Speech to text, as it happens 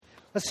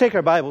Let's take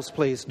our Bibles,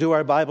 please. Do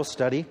our Bible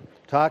study.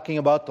 Talking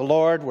about the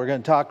Lord. We're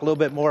going to talk a little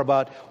bit more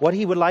about what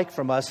He would like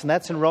from us, and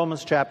that's in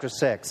Romans chapter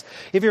 6.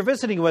 If you're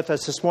visiting with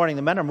us this morning,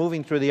 the men are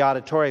moving through the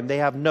auditorium. They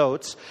have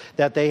notes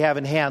that they have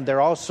in hand.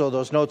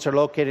 Those notes are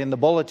located in the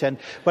bulletin.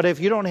 But if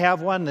you don't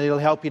have one, it'll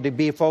help you to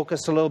be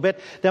focused a little bit.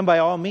 Then by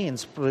all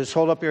means, just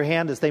hold up your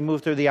hand as they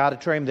move through the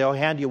auditorium. They'll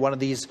hand you one of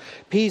these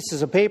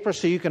pieces of paper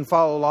so you can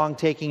follow along,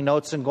 taking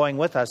notes and going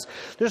with us.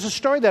 There's a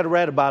story that I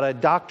read about a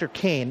Dr.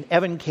 Kane,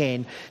 Evan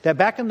Kane, that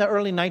back in the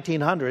early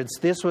 1900s,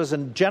 this was a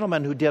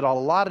gentleman who did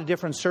a lot of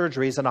different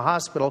surgeries in a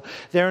hospital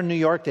there in New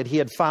York that he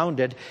had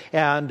founded,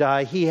 and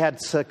he had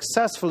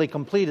successfully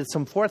completed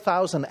some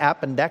 4,000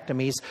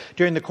 appendectomies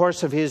during the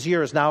course of his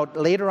years. Now,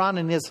 later on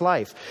in his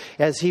life,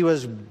 as he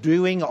was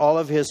doing all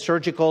of his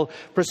surgical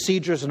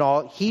procedures and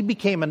all, he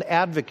became an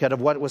advocate of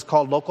what was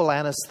called local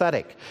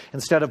anesthetic.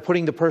 Instead of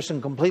putting the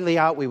person completely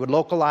out, we would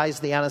localize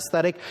the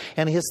anesthetic,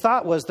 and his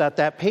thought was that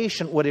that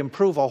patient would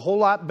improve a whole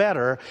lot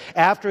better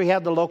after he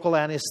had the local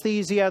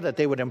anesthesia, that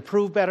they would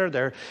improve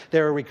better,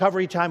 their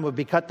recovery time would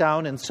be cut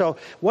down. And so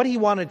what he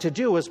wanted to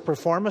do was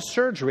perform a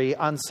surgery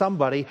on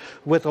somebody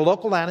with a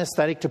local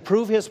anesthetic to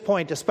prove his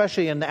point,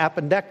 especially in the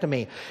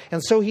appendectomy.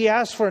 And so he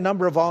asked for a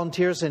number of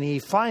volunteers, and he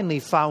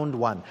finally found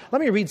one. Let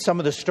me read some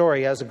of the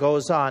story as it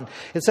goes on.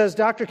 It says,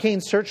 Dr.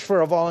 Kane searched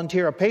for a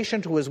volunteer, a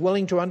patient who was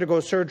willing to undergo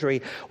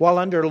surgery while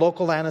under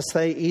local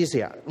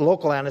anesthesia.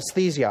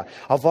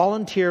 A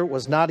volunteer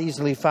was not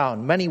easily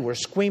found. Many were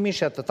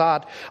squeamish at the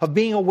thought of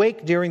being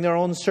awake during their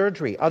own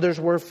surgery. Others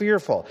were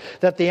fearful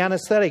that the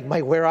anesthetic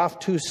might wear off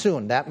too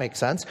soon. That makes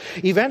sense.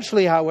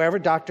 Eventually, however,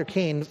 Dr.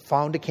 Kane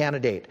found a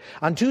candidate.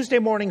 On Tuesday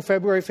morning,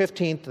 February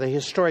 15th, the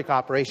historic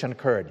operation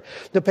occurred.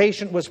 The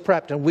patient was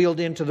prepped and wheeled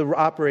into the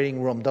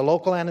operating room. The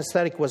local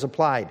anesthetic was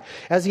applied.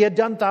 As he had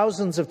done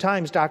thousands of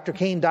times, Dr.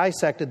 Kane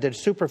dissected the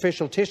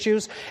superficial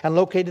tissues and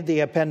located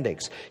the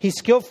appendix. He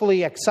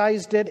skillfully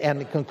excised it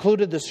and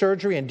concluded the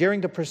surgery, and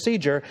during the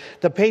procedure,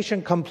 the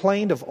patient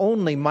complained of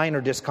only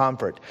minor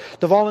discomfort.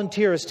 The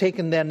volunteer was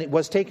taken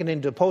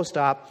into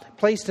post-op,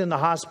 placed in the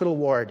hospital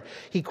ward.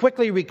 He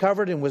quickly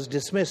recovered and was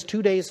dismissed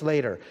 2 days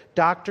later.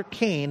 Dr.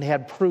 Kane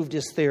had proved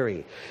his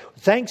theory.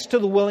 Thanks to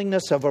the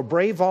willingness of a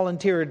brave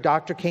volunteer,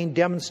 Dr. Kane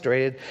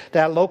demonstrated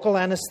that local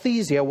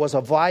anesthesia was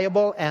a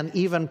viable and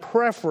even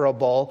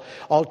preferable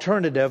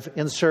alternative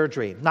in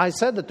surgery. Now, I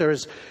said that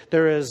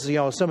there is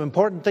some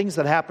important things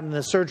that happened in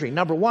the surgery.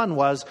 Number one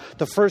was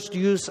the first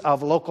use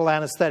of local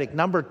anesthetic.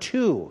 Number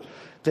two,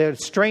 the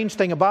strange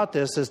thing about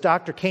this is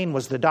Dr. Kane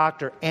was the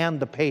doctor and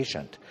the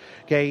patient.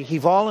 Okay, he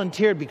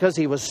volunteered because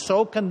he was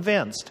so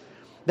convinced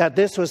that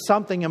this was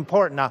something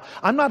important. Now,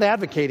 I'm not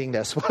advocating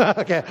this,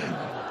 okay?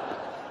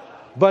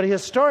 But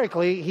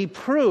historically, he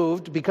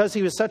proved, because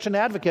he was such an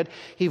advocate,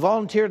 he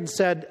volunteered and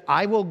said,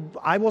 I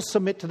will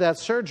submit to that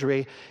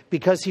surgery,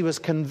 because he was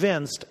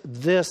convinced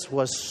this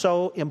was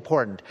so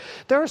important.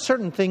 There are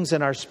certain things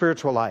in our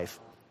spiritual life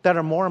that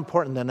are more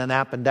important than an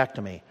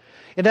appendectomy.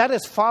 And that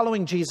is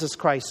following Jesus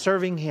Christ,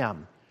 serving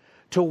Him.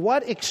 To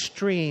what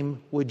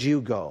extreme would you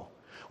go?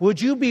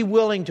 Would you be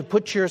willing to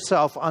put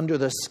yourself under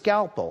the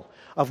scalpel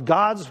of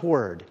God's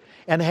Word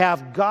and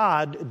have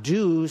God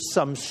do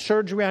some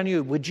surgery on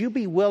you? Would you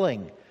be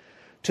willing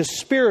to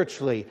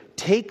spiritually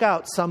take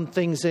out some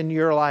things in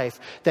your life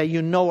that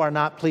you know are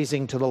not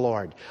pleasing to the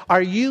Lord?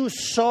 Are you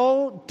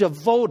so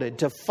devoted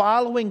to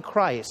following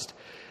Christ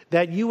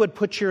that you would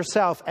put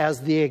yourself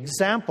as the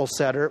example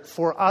setter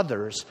for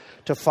others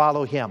to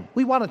follow Him?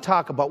 We want to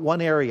talk about one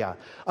area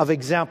of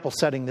example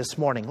setting this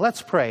morning.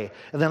 Let's pray,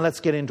 and then let's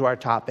get into our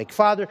topic.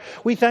 Father,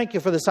 we thank You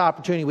for this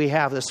opportunity we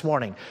have this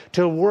morning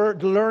to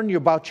learn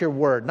about Your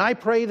Word. And I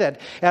pray that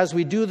as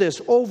we do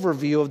this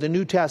overview of the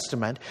New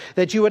Testament,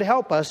 that You would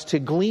help us to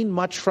glean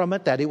much from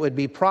it, that it would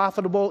be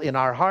profitable in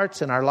our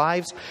hearts and our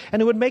lives,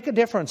 and it would make a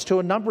difference to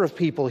a number of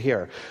people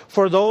here.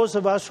 For those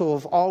of us who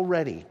have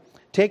already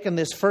taken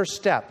this first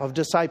step of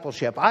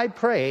discipleship, I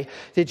pray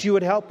that You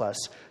would help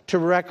us to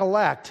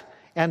recollect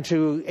and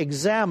to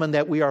examine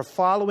that we are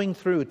following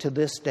through to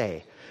this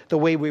day the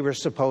way we were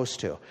supposed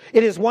to.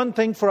 It is one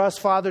thing for us,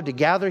 Father, to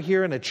gather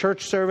here in a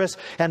church service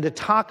and to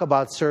talk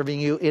about serving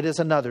You. It is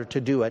another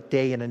to do it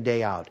day in and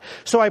day out.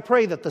 So I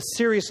pray that the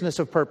seriousness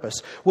of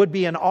purpose would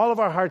be in all of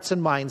our hearts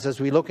and minds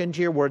as we look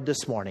into Your Word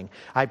this morning.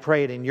 I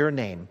pray it in Your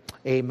name.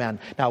 Amen.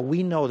 Now,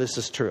 we know this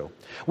is true.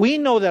 We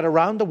know that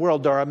around the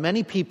world there are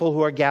many people who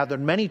are gathered,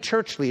 many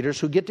church leaders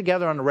who get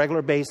together on a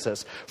regular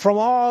basis from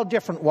all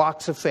different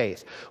walks of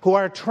faith, who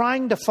are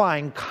trying to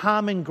find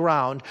common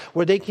ground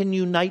where they can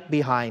unite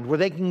behind, where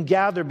they can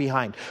gather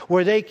behind,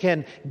 where they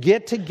can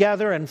get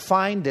together and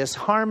find this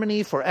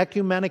harmony for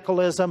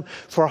ecumenicalism,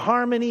 for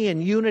harmony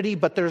and unity,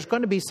 but there's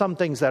going to be some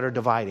things that are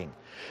dividing.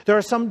 There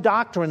are some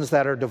doctrines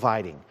that are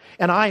dividing.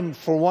 And I'm,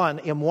 for one,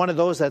 am one of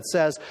those that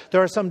says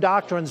there are some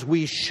doctrines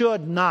we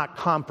should not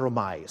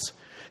compromise,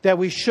 that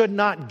we should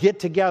not get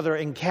together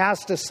and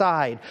cast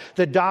aside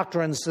the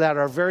doctrines that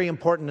are very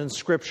important in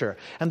Scripture.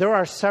 And there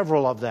are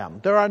several of them.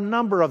 There are a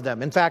number of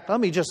them. In fact, let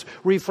me just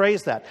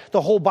rephrase that.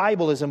 The whole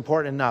Bible is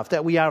important enough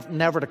that we are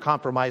never to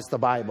compromise the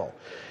Bible.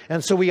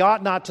 And so we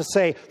ought not to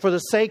say, for the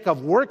sake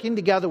of working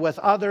together with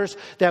others,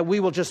 that we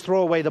will just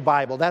throw away the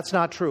Bible. That's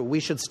not true. We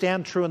should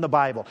stand true in the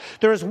Bible.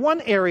 There is one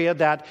area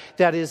that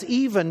is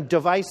even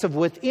divisive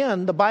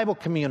within the Bible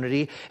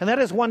community, and that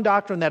is one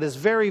doctrine that is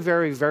very,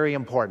 very, very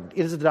important.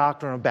 It is the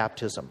doctrine of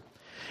baptism.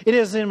 It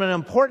is an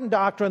important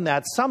doctrine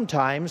that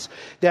sometimes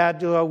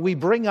that we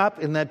bring up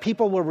and that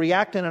people will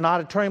react in an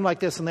auditorium like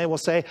this and they will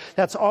say,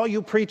 that's all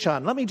you preach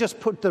on. Let me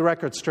just put the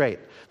record straight.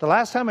 The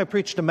last time I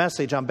preached a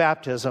message on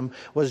baptism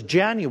was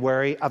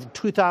January of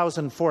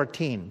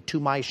 2014, to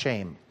my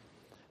shame,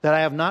 that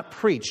I have not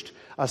preached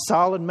a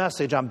solid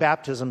message on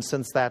baptism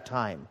since that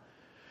time.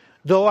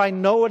 Though I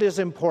know it is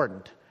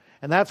important,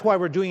 and that's why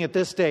we're doing it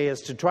this day,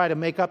 is to try to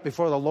make up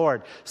before the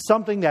Lord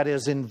something that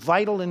is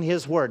vital in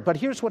His Word. But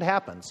here's what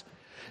happens.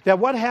 That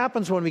what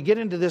happens when we get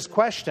into this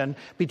question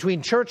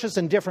between churches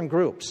and different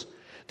groups?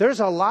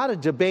 There's a lot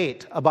of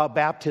debate about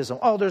baptism.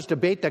 Oh, there's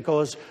debate that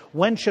goes,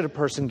 when should a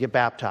person get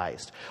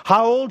baptized?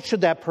 How old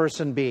should that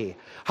person be?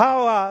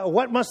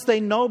 What must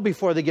they know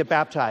before they get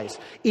baptized?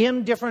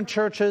 In different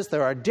churches,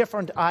 there are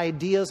different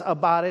ideas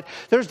about it.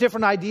 There's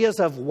different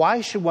ideas of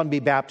why should one be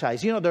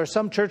baptized. You know, there are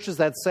some churches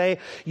that say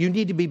you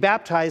need to be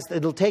baptized.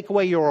 It'll take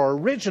away your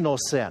original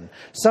sin.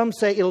 Some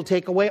say it'll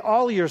take away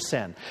all your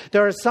sin.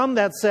 There are some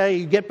that say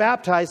you get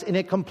baptized and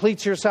it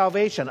completes your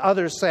salvation.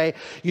 Others say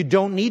you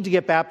don't need to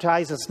get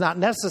baptized. It's not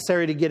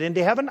necessary to get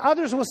into heaven.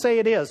 Others will say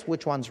it is.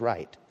 Which one's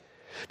right?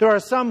 There are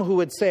some who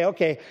would say,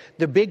 okay,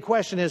 the big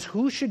question is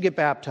who should get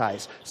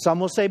baptized? Some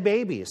will say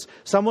babies.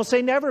 Some will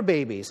say never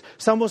babies.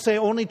 Some will say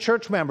only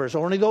church members,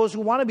 only those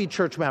who want to be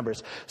church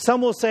members.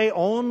 Some will say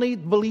only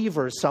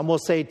believers. Some will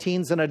say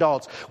teens and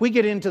adults. We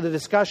get into the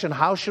discussion,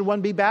 how should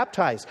one be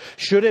baptized?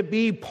 Should it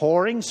be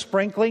pouring,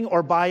 sprinkling,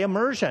 or by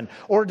immersion?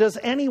 Or does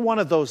any one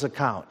of those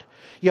account?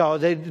 You know,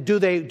 do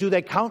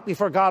they count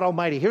before God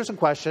Almighty? Here's a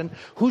question.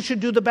 Who should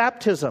do the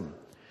baptism?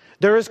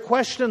 There is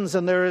questions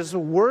and there is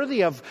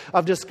worthy of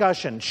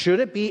discussion.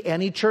 Should it be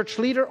any church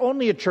leader?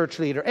 Only a church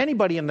leader?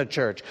 Anybody in the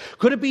church?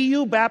 Could it be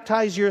you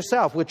baptize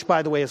yourself, which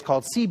by the way is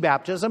called sea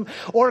baptism?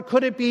 Or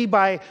could it be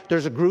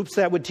there's groups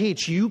that would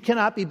teach you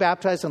cannot be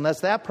baptized unless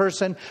that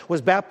person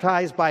was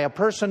baptized by a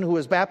person who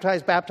was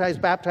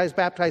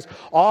baptized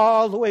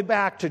all the way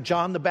back to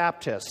John the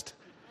Baptist.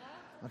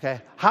 Okay.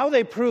 How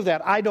they prove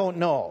that, I don't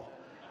know.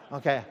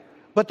 Okay.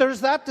 But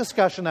there's that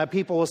discussion that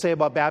people will say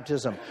about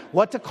baptism.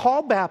 What to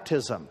call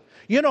baptism?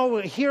 You know,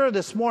 here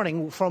this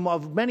morning, from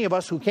many of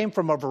us who came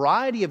from a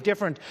variety of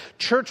different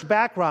church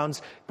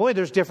backgrounds, boy,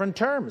 there's different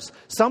terms.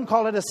 Some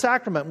call it a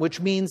sacrament, which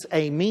means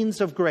a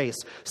means of grace.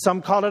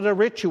 Some call it a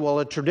ritual,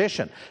 a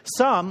tradition.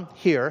 Some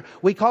here,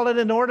 we call it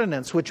an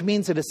ordinance, which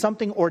means it is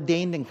something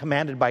ordained and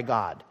commanded by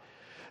God.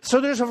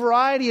 So there's a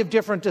variety of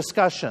different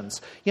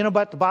discussions. You know,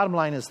 but the bottom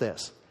line is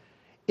this.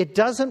 It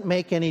doesn't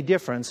make any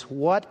difference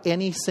what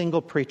any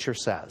single preacher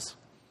says.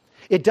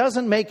 It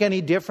doesn't make any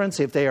difference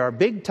if they are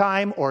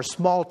big-time or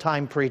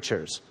small-time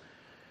preachers.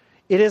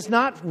 It is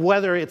not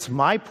whether it's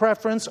my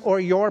preference or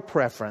your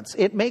preference.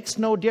 It makes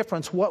no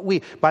difference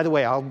by the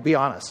way, I'll be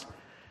honest.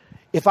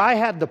 If I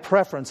had the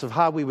preference of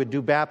how we would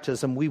do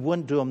baptism, we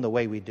wouldn't do them the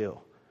way we do.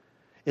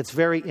 It's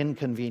very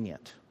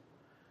inconvenient.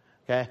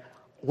 Okay?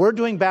 We're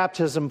doing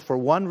baptism for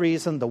one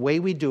reason. The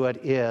way we do it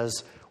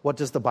is, what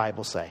does the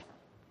Bible say?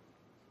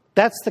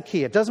 That's the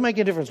key. It doesn't make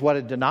a difference what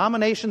a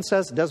denomination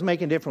says. It doesn't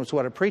make a difference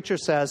what a preacher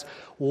says.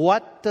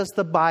 What does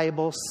the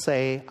Bible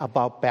say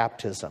about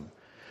baptism?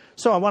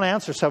 So I want to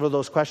answer several of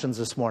those questions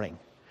this morning.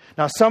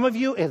 Now, some of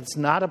you, it's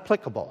not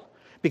applicable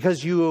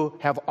because you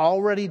have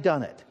already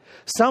done it.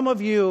 Some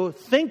of you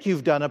think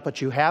you've done it,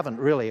 but you haven't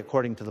really,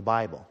 according to the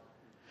Bible.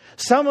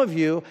 Some of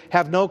you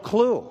have no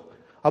clue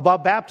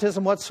about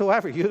baptism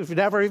whatsoever. You've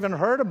never even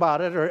heard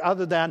about it, or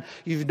other than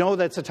you know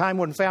that's a time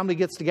when family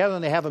gets together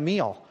and they have a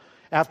meal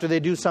after they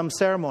do some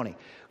ceremony.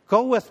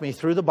 Go with me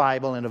through the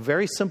Bible in a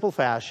very simple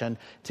fashion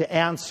to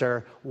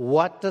answer,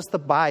 what does the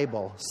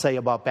Bible say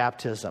about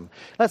baptism?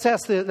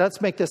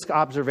 Let's make this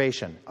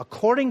observation.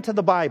 According to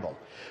the Bible,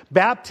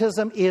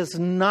 baptism is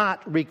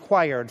not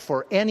required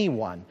for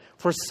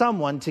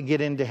someone to get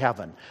into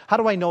heaven. How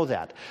do I know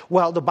that?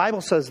 Well, the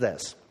Bible says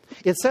this.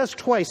 It says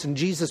twice in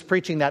Jesus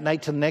preaching that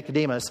night to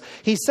Nicodemus.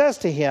 He says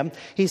to him,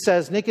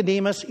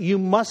 Nicodemus, you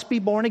must be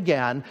born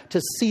again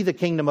to see the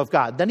kingdom of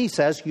God. Then he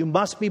says, you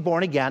must be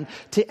born again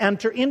to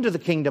enter into the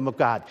kingdom of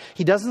God.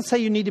 He doesn't say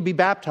you need to be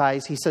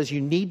baptized. He says you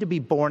need to be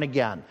born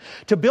again.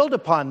 To build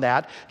upon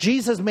that,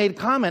 Jesus made a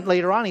comment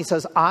later on. He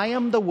says, I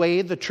am the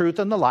way, the truth,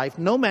 and the life.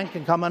 No man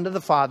can come unto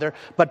the Father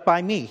but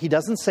by me. He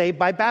doesn't say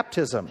by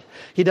baptism.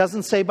 He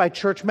doesn't say by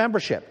church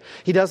membership.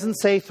 He doesn't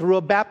say through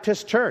a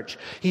Baptist church.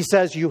 He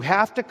says you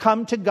have to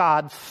come to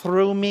God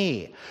through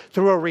me,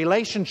 through a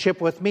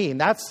relationship with me.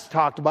 And that's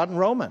talked about in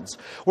Romans,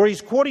 where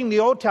he's quoting the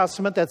Old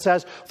Testament that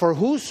says, for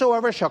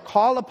whosoever shall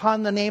call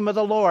upon the name of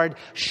the Lord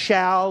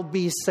shall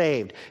be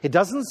saved. It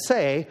doesn't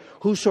say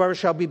whosoever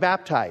shall be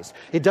baptized.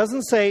 It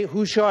doesn't say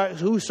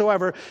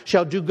whosoever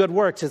shall do good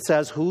works. It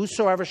says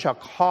whosoever shall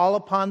call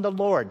upon the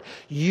Lord.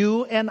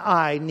 You and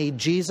I need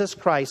Jesus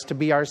Christ to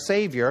be our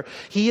Savior.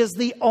 He is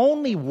the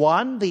only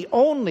one, the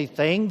only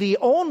thing, the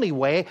only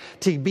way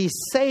to be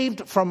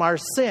saved from our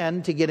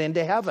sin to get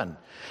into heaven.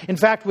 In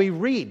fact, we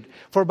read,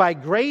 for by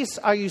grace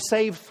are you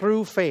saved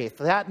through faith,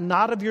 that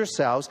not of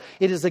yourselves.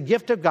 It is a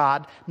gift of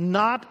God,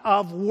 not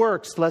of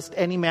works, lest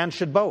any man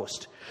should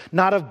boast.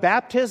 Not of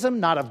baptism,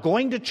 not of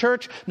going to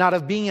church, not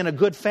of being in a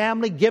good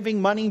family,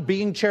 giving money,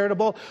 being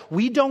charitable.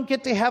 We don't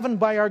get to heaven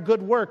by our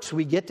good works.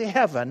 We get to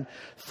heaven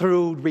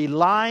through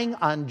relying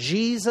on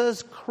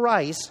Jesus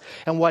Christ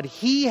and what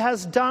He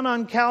has done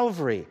on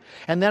Calvary,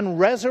 and then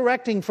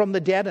resurrecting from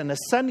the dead and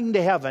ascending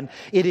to heaven.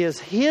 It is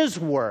His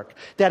work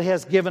that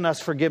has given us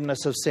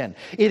forgiveness of sin.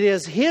 It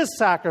is His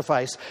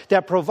sacrifice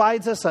that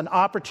provides us an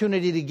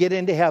opportunity to get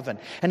into heaven.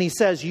 And He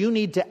says, you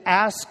need to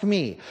ask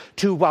me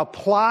to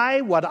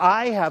apply what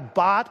I have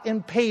bought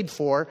and paid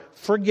for,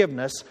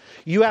 forgiveness.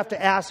 You have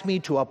to ask me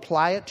to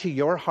apply it to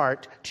your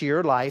heart, to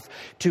your life,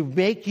 to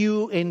make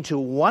you into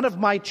one of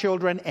my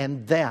children,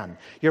 and then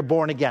you're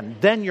born again.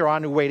 Then you're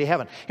on your way to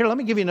heaven. Here, let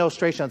me give you an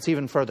illustration that's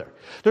even further.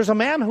 There's a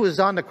man who is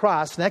on the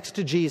cross next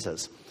to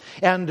Jesus.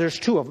 And there's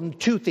two of them,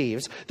 two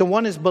thieves. The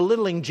one is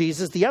belittling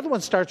Jesus. The other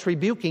one starts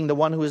rebuking the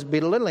one who is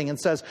belittling and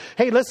says,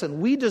 hey, listen,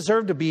 we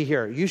deserve to be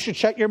here. You should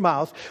shut your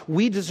mouth.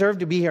 We deserve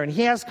to be here. And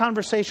he has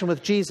conversation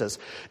with Jesus.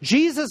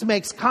 Jesus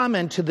makes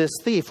comment to this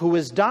thief who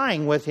is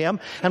dying with him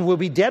and will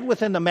be dead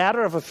within the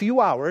matter of a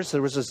few hours.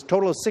 There was a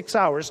total of 6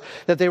 hours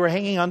that they were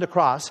hanging on the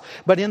cross.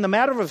 But in the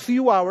matter of a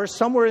few hours,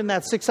 somewhere in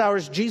that 6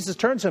 hours, Jesus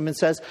turns to him and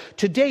says,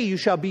 today you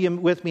shall be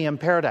with me in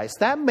paradise.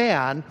 That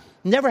man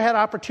never had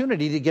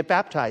opportunity to get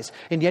baptized,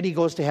 and yet he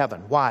goes to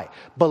heaven. Why?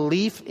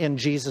 Belief in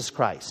Jesus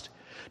Christ.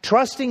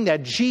 Trusting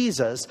that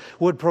Jesus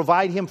would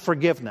provide him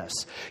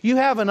forgiveness. You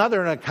have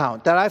another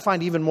account that I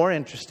find even more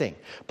interesting.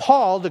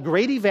 Paul, the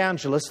great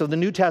evangelist of the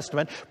New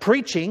Testament,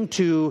 preaching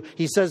to,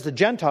 he says, the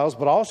Gentiles,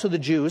 but also the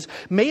Jews,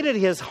 made it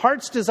his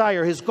heart's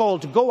desire, his goal,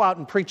 to go out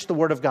and preach the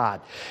Word of God.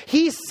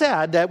 He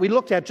said, that we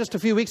looked at just a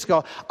few weeks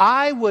ago,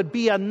 I would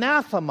be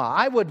anathema.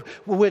 I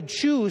would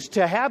choose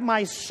to have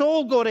my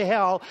soul go to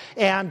hell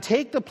and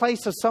take the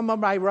place of some of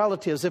my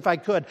relatives, if I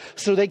could,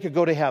 so they could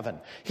go to heaven.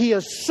 He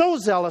is so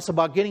zealous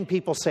about getting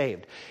people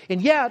saved.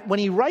 And yet, when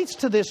he writes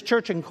to this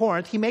church in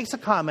Corinth, he makes a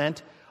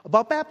comment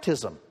about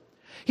baptism.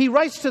 He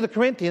writes to the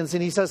Corinthians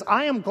and he says,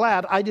 I am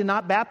glad I did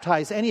not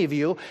baptize any of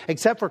you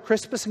except for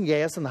Crispus and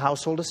Gaius and the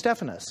household of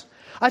Stephanas.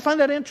 I find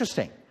that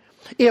interesting.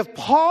 If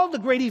Paul, the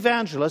great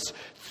evangelist,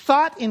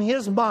 thought in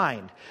his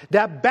mind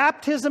that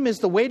baptism is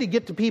the way to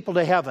get the people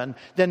to heaven,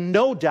 then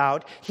no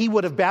doubt he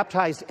would have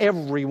baptized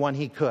everyone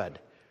he could.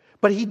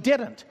 But he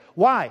didn't.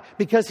 Why?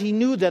 Because he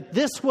knew that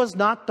this was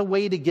not the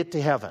way to get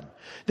to heaven.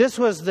 This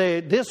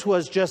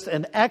was just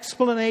an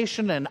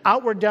explanation, an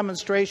outward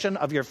demonstration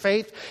of your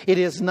faith. It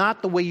is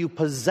not the way you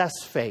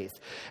possess faith.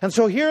 And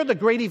so here the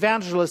great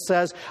evangelist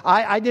says,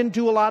 I didn't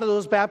do a lot of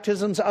those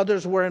baptisms.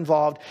 Others were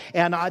involved.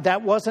 And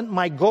that wasn't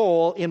my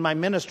goal in my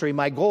ministry.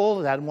 My goal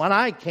that when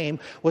I came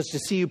was to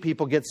see you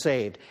people get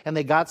saved. And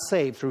they got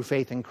saved through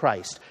faith in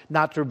Christ,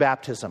 not through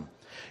baptism.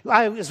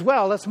 As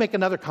well, let's make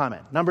another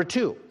comment. Number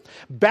 2,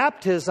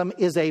 baptism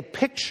is a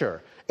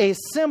picture, a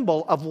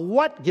symbol of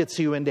what gets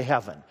you into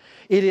heaven.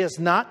 It is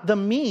not the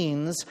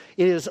means.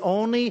 It is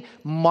only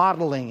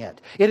modeling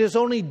it. It is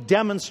only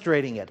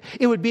demonstrating it.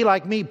 It would be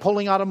like me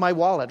pulling out of my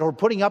wallet or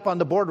putting up on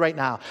the board right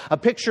now a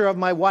picture of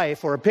my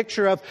wife or a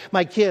picture of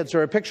my kids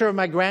or a picture of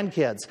my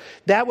grandkids.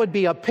 That would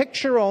be a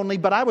picture only,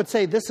 but I would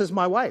say, this is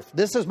my wife.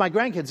 This is my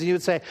grandkids. And you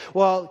would say,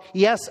 well,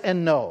 yes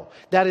and no.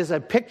 That is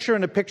a picture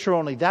and a picture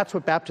only. That's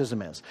what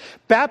baptism is.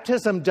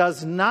 Baptism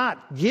does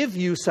not give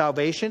you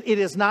salvation. It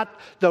is not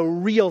the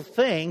real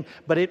thing,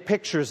 but it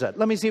pictures it.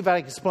 Let me see if I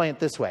can explain it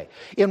this way.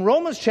 In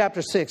Romans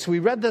chapter 6, we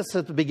read this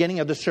at the beginning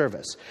of the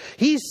service.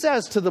 He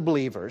says to the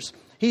believers,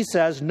 he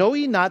says, know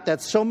ye not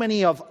that so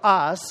many of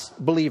us,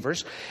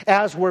 believers,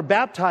 as were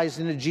baptized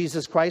into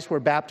Jesus Christ, were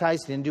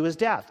baptized into his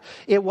death.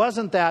 It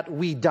wasn't that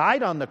we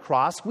died on the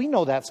cross. We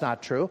know that's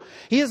not true.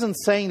 He isn't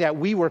saying that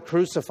we were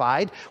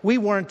crucified. We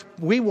weren't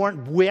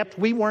whipped.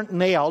 We weren't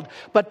nailed.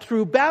 But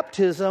through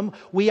baptism,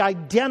 we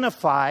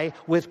identify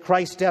with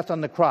Christ's death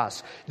on the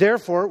cross.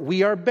 Therefore,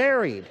 we are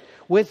buried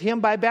with him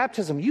by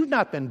baptism. You've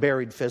not been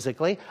buried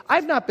physically.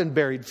 I've not been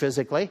buried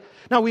physically.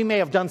 Now, we may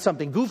have done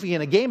something goofy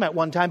in a game at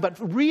one time, but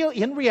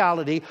in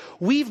reality,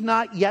 we've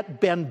not yet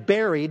been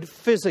buried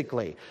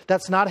physically.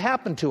 That's not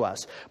happened to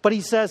us. But he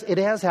says it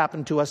has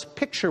happened to us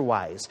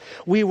picture-wise.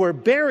 We were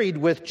buried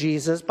with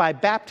Jesus by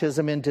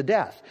baptism into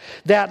death.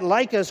 That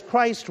like as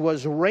Christ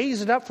was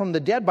raised up from the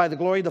dead by the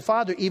glory of the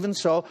Father, even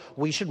so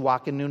we should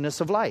walk in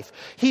newness of life.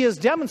 He is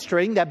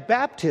demonstrating that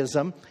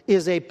baptism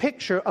is a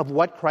picture of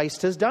what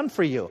Christ has done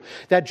for you.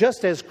 That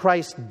just as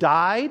Christ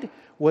died,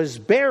 was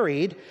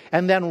buried,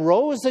 and then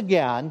rose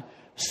again,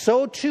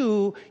 so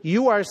too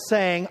you are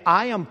saying,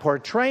 I am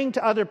portraying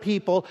to other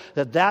people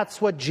that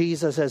that's what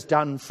Jesus has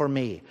done for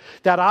me.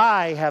 That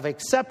I have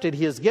accepted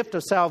his gift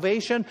of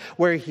salvation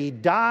where he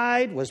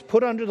died, was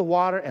put under the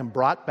water, and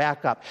brought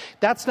back up.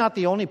 That's not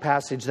the only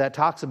passage that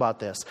talks about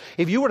this.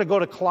 If you were to go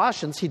to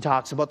Colossians, he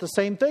talks about the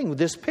same thing,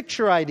 this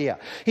picture idea.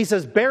 He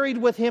says, buried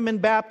with him in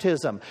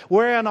baptism,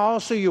 wherein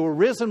also you were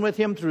risen with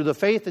him through the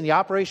faith in the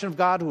operation of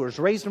God who has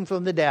raised him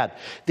from the dead.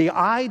 The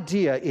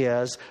idea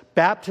is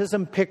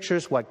baptism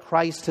pictures what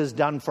Christ has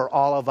done for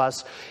all of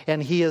us,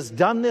 and he has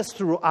done this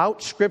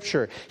throughout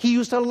Scripture. He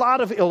used a lot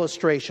of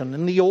illustration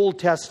in the Old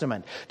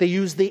Testament. They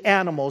used the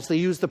animals, they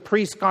used the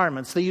priest's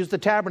garments, they used the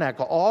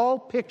tabernacle, all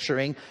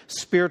picturing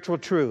spiritual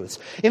truths.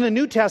 In the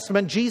New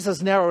Testament,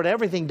 Jesus narrowed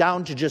everything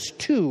down to just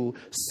two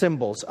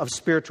symbols of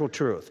spiritual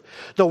truth.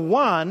 The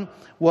one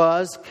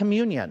was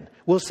communion.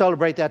 We'll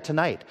celebrate that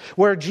tonight.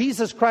 Where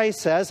Jesus Christ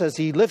says, as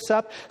he lifts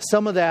up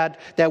some of that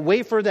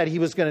wafer that he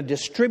was going to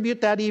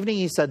distribute that evening,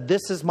 he said,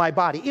 this is my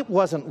body. It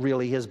wasn't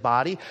really his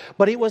body,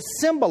 but it was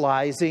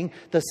symbolizing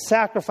the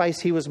sacrifice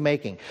he was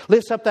making.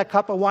 Lifts up that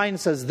cup of wine and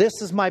says,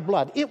 this is my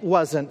blood. It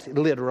wasn't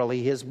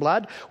literally his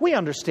blood. We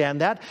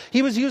understand that.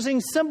 He was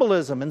using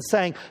symbolism and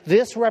saying,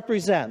 this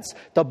represents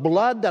the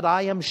blood that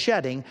I am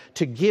shedding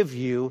to give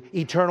you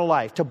eternal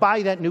life, to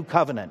buy that new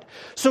covenant.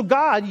 So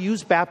God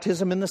used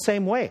baptism in the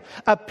same way.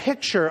 A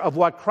picture of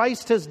what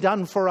Christ has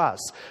done for us.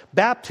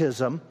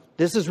 Baptism,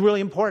 this is really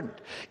important.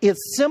 It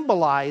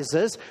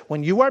symbolizes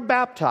when you are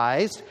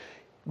baptized,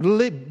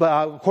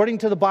 according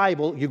to the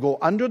Bible, you go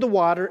under the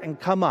water and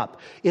come up.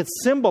 It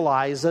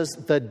symbolizes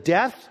the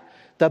death,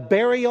 the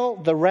burial,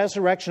 the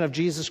resurrection of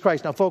Jesus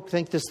Christ. Now, folks,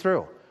 think this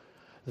through.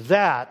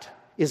 That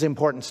is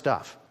important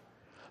stuff.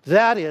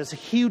 That is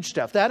huge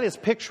stuff. That is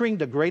picturing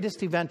the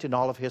greatest event in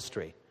all of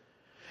history.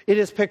 It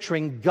is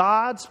picturing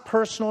God's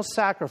personal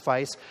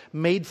sacrifice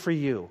made for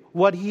you,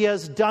 what he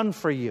has done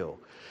for you.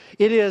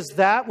 It is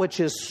that which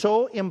is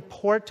so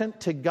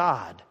important to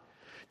God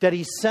that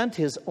he sent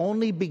his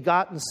only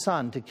begotten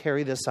Son to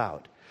carry this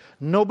out.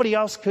 Nobody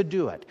else could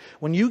do it.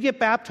 When you get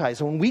baptized,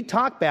 when we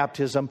talk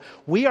baptism,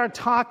 we are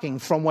talking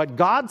from what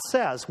God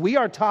says. We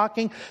are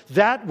talking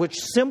that which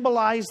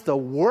symbolized the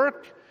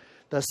work,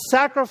 the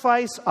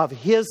sacrifice of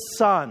his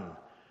Son.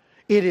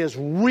 It is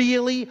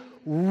really,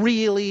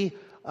 really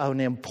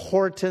an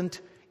important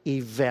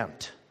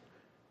event.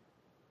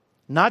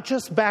 Not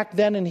just back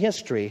then in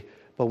history,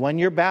 but when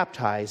you're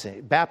baptized,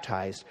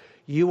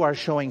 you are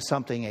showing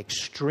something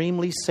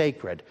extremely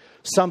sacred,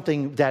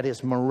 something that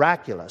is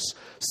miraculous,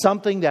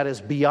 something that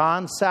is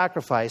beyond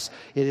sacrifice.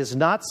 It is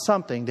not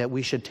something that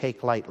we should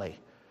take lightly.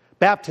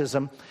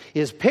 Baptism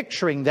is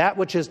picturing that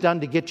which is done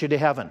to get you to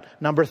heaven.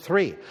 Number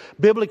 3,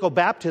 biblical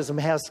baptism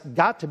has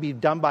got to be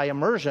done by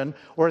immersion,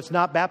 or it's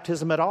not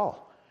baptism at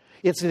all.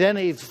 It's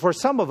then, for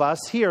some of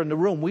us here in the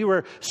room, we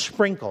were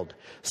sprinkled.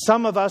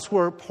 Some of us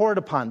were poured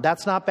upon.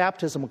 That's not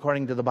baptism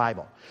according to the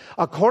Bible.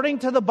 According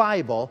to the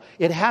Bible,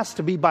 it has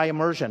to be by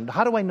immersion.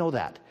 How do I know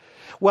that?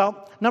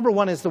 Well, number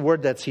 1 is the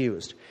word that's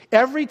used.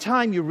 Every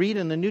time you read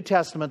in the New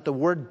Testament the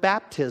word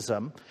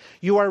baptism,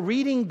 you are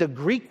reading the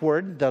Greek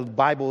word. The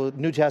Bible,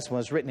 New Testament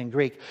was written in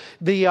Greek.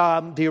 The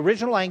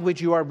original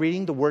language, you are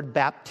reading the word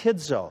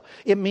baptizo.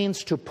 It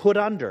means to put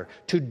under,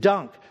 to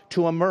dunk,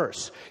 to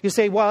immerse. You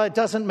say, well, it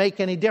doesn't make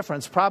any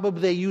difference.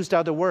 Probably they used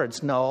other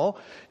words. No,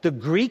 the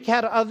Greek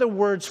had other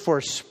words for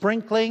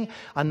sprinkling,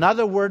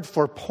 another word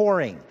for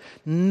pouring.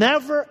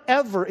 Never,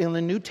 ever in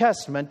the New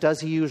Testament does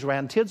he use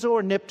rantizo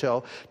or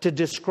nipto to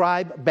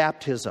describe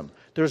baptism.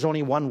 There's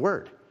only one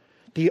word.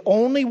 The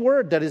only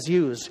word that is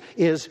used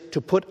is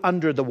to put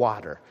under the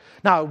water.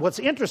 Now, what's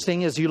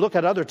interesting is you look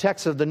at other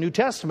texts of the New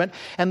Testament,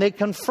 and they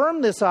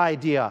confirm this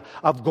idea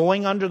of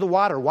going under the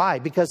water. Why?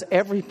 Because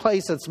every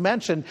place it's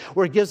mentioned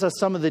where it gives us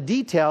some of the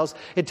details,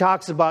 it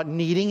talks about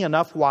needing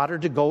enough water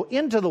to go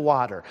into the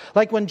water.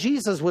 Like when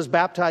Jesus was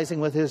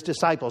baptizing with his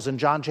disciples in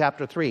John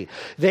chapter 3.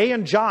 They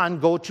and John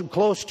go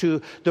close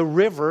to the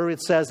river,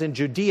 it says in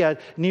Judea,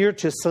 near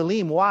to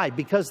Salim. Why?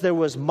 Because there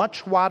was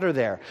much water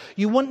there.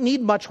 You wouldn't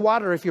need much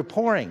water if you're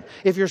pouring.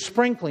 If you're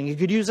sprinkling, you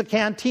could use a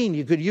canteen,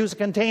 you could use a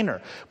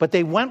container. But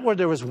they went where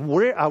there was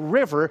a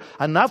river,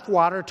 enough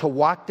water to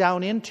walk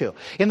down into.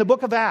 In the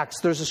book of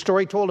Acts, there's a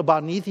story told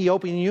about an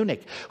Ethiopian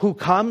eunuch who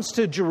comes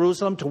to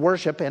Jerusalem to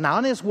worship, and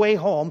on his way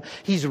home,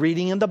 he's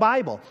reading in the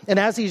Bible. And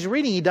as he's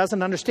reading, he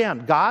doesn't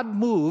understand. God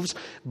moves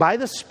by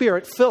the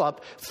Spirit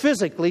Philip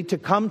physically to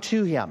come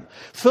to him.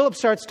 Philip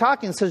starts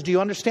talking and says, do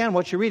you understand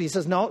what you read? He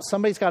says, no,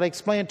 somebody's got to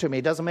explain it to me.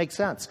 It doesn't make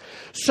sense.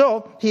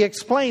 So he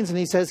explains, and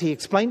he says, he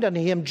explained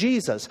unto him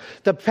Jesus.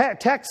 The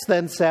text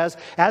then says,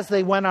 as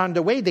they went on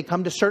their way, they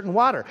come to certain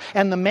water.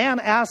 And the man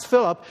asked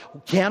Philip,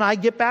 can I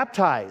get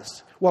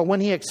baptized? Well,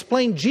 when he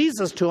explained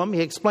Jesus to him,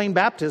 he explained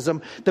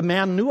baptism, the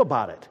man knew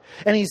about it.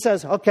 And he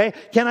says, okay,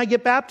 can I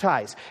get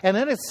baptized? And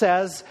then it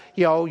says,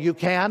 you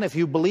can if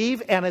you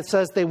believe. And it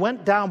says they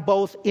went down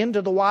both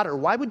into the water.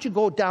 Why would you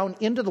go down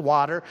into the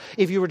water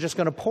if you were just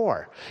going to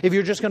pour? If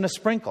you're just going to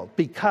sprinkle?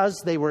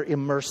 Because they were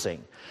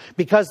immersing.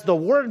 Because the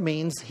word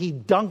means he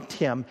dunked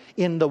him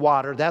in the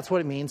water. That's what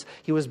it means.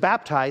 He was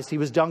baptized, he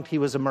was dunked, he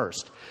was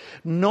immersed.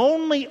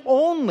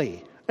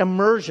 Only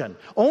immersion,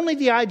 only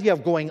the idea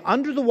of going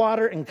under the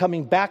water and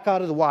coming back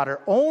out of the water,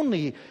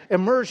 only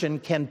immersion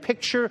can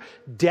picture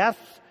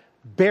death,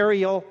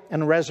 burial,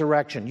 and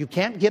resurrection. You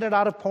can't get it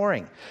out of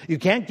pouring. You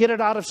can't get it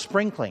out of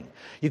sprinkling.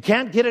 You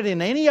can't get it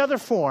in any other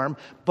form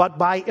but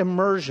by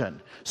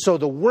immersion. So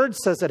the word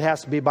says it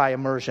has to be by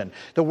immersion.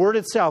 The word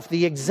itself,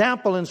 the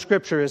example in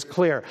Scripture is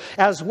clear,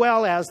 as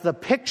well as the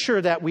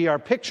picture that we are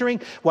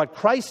picturing, what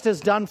Christ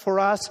has done for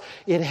us,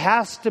 it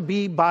has to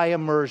be by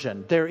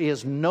immersion. There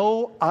is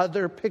no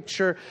other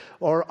picture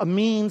or a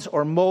means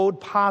or mode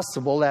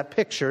possible that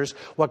pictures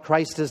what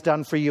Christ has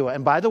done for you.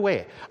 And by the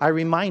way, I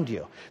remind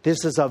you,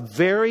 this is a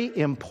very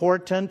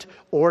important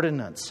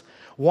ordinance.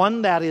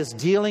 One that is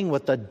dealing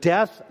with the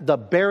death, the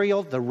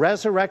burial, the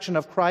resurrection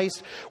of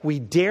Christ. We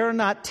dare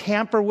not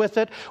tamper with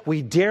it.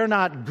 We dare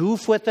not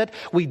goof with it.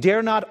 We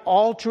dare not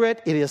alter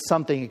it. It is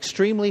something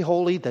extremely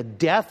holy. The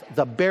death,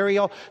 the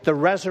burial, the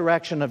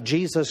resurrection of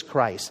Jesus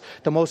Christ.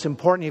 The most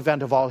important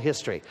event of all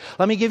history.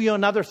 Let me give you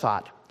another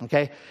thought,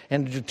 okay?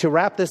 And to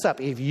wrap this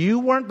up, if you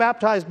weren't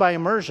baptized by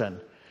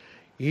immersion,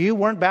 you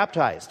weren't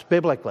baptized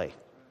biblically.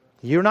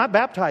 You're not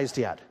baptized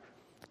yet,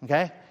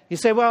 okay? You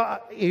say, well,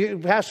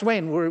 Pastor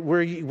Wayne,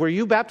 were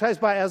you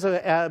baptized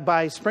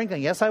by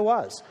sprinkling? Yes, I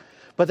was.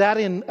 But that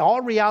in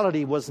all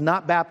reality was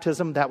not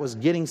baptism. That was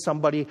getting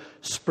somebody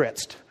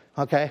spritzed.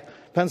 Okay?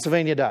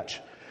 Pennsylvania Dutch.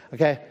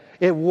 Okay?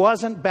 It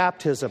wasn't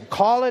baptism.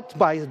 Call it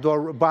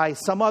by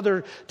some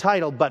other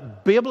title.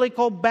 But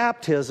biblical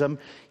baptism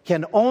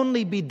can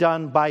only be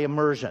done by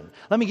immersion.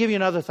 Let me give you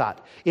another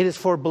thought. It is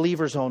for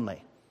believers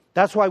only.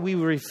 That's why we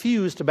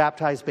refuse to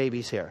baptize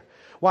babies here.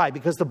 Why?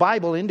 Because the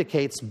Bible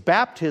indicates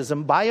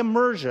baptism by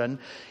immersion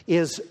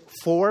is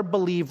for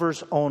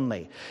believers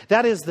only.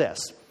 That is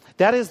this.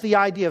 That is the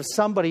idea of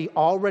somebody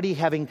already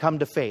having come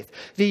to faith.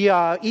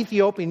 The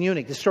Ethiopian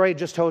eunuch, the story I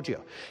just told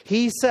you,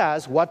 he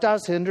says, what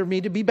does hinder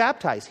me to be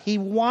baptized? He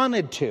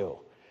wanted to.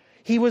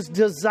 He was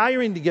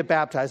desiring to get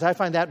baptized. I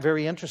find that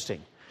very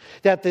interesting.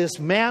 That this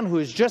man who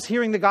is just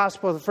hearing the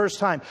gospel for the first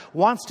time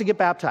wants to get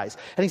baptized.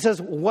 And he says,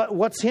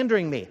 what's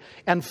hindering me?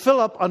 And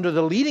Philip, under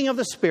the leading of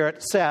the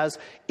Spirit, says,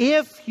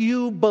 if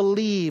you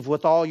believe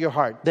with all your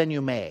heart, then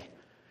you may.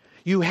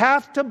 You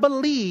have to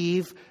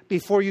believe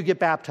before you get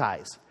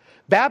baptized.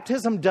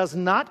 Baptism does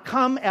not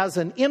come as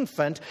an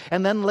infant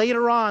and then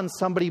later on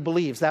somebody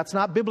believes. That's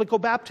not biblical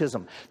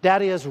baptism.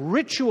 That is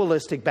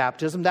ritualistic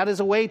baptism. That is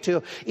a way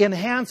to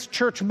enhance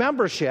church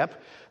membership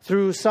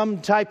through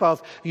some type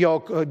of,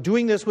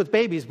 doing this with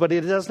babies, but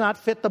it does not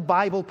fit the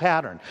Bible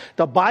pattern.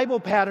 The Bible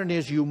pattern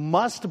is you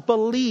must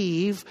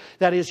believe,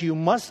 that is, you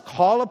must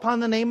call upon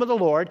the name of the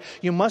Lord,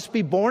 you must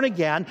be born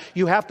again,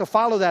 you have to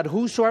follow that,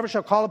 whosoever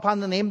shall call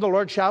upon the name of the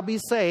Lord shall be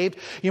saved,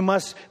 you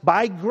must,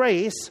 by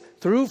grace,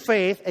 through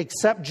faith,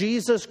 accept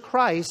Jesus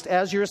Christ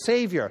as your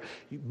Savior.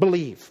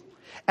 Believe.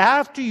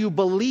 After you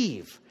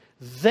believe,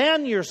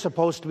 then you're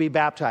supposed to be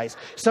baptized.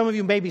 Some of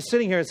you may be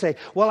sitting here and say,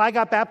 well, I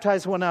got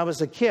baptized when I was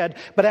a kid,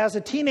 but as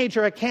a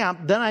teenager at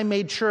camp, then I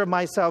made sure of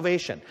my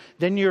salvation.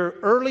 Then your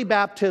early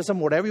baptism,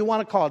 whatever you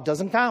want to call it,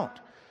 doesn't count.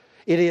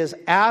 It is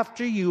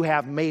after you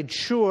have made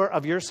sure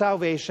of your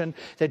salvation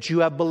that you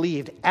have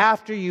believed,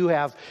 after you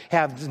have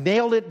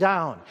nailed it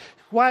down.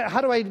 Why,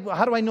 how do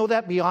I know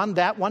that beyond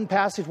that one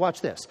passage? Watch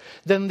this.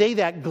 Then they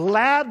that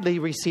gladly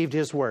received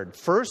his word.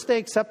 First they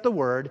accept the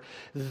word,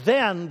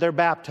 then they're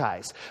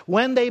baptized.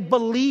 When they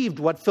believed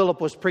what Philip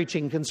was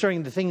preaching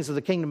concerning the things of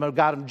the kingdom of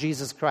God and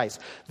Jesus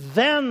Christ,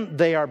 then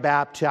they are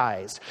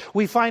baptized.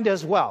 We find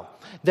as well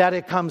that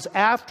it comes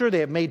after they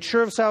have made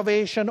sure of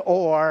salvation,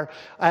 or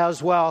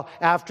as well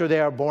after they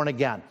are born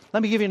again.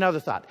 Let me give you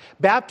another thought.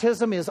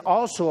 Baptism is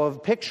also a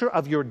picture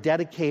of your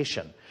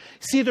dedication.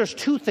 See, there's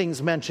two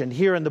things mentioned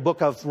here in the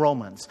book of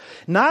Romans.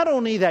 Not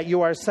only that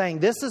you are saying,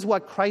 this is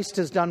what Christ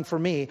has done for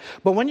me,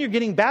 but when you're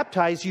getting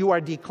baptized, you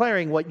are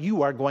declaring what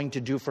you are going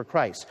to do for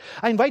Christ.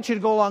 I invite you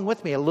to go along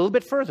with me a little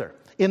bit further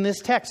in this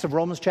text of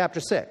Romans chapter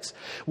 6.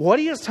 What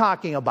he is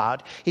talking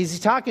about is he's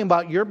talking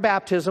about your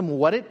baptism,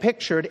 what it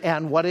pictured,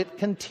 and what it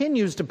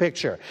continues to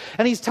picture.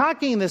 And he's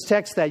talking in this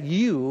text that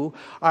you,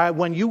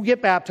 when you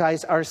get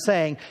baptized, are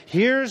saying,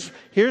 here's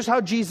how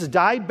Jesus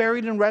died,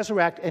 buried, and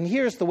resurrected, and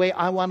here's the way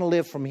I want to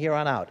live from here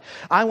on out.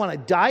 I want to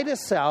die to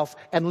self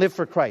and live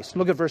for Christ.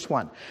 Look at verse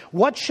 1.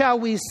 What shall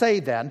we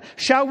say then?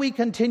 Shall we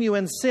continue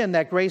in sin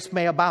that grace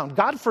may abound?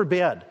 God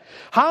forbid.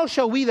 How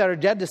shall we that are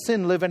dead to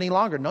sin live any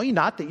longer? Know ye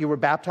not that you were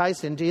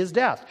baptized into his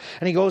death?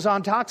 And he goes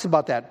on, talks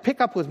about that.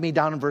 Pick up with me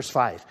down in verse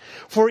 5.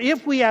 For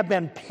if we have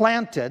been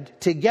planted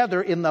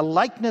together in the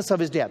likeness of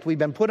his death, we've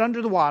been put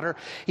under the water,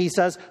 he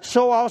says,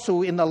 so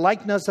also in the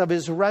likeness of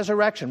his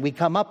resurrection, we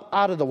come up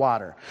out of the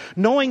water.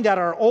 Knowing that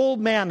our old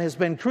man has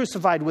been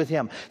crucified with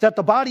him, that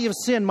the body of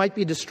sin might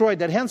be destroyed,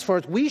 that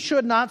henceforth we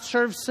should not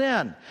serve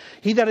sin.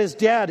 He that is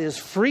dead is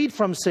freed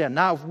from sin.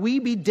 Now if we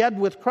be dead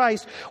with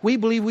Christ, we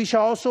believe we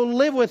shall also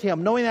live with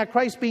him, knowing that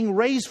Christ being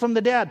raised from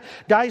the dead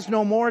dies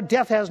no more,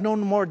 death has no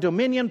more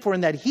dominion, for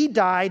in that he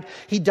died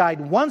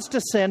once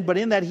to sin, but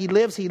in that he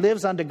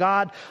lives unto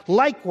God.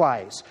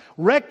 Likewise,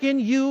 reckon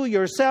you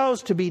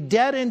yourselves to be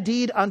dead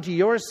indeed unto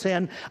your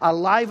sin,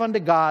 alive unto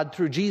God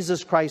through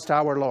Jesus Christ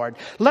our Lord.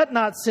 Let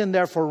not sin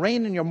therefore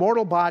reign in your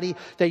mortal body,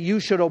 that you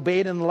should obey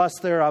it in the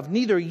lust thereof.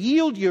 Neither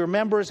yield your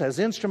members as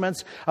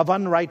instruments of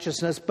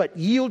unrighteousness, but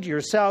yield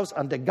yourselves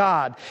unto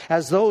God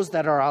as those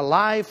that are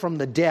alive from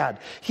the dead.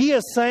 He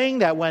is saying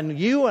that when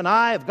you and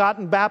I have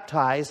gotten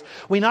baptized,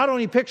 we not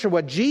only picture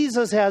what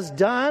Jesus has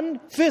done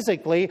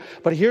physically,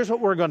 but here's what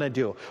we're going to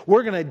do.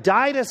 We're going to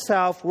die to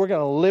self. We're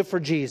going to live for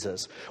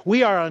Jesus.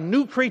 We are a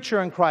new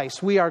creature in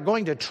Christ. We are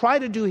going to try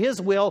to do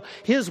his will,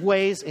 his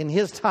ways, in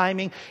his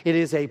timing. It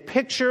is a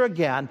picture,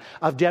 again,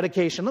 of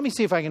dedication. Let me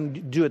see if I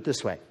can do it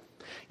this way.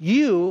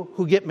 You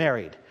who get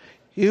married,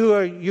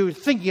 you're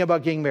thinking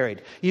about getting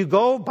married. You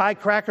go buy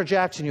Cracker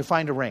Jacks and you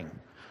find a ring.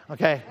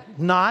 Okay?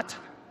 Not,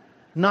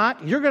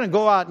 you're going to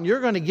go out and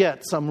you're going to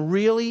get some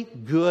really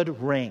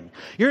good ring.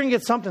 You're going to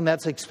get something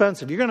that's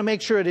expensive. You're going to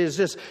make sure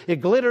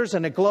it glitters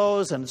and it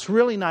glows and it's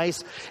really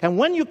nice. And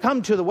when you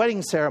come to the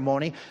wedding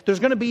ceremony, there's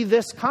going to be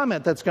this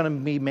comment that's going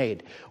to be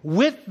made.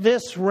 With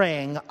this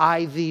ring,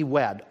 I thee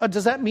wed.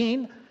 Does that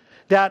mean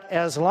that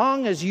as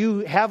long as you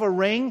have a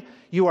ring,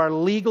 you are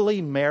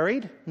legally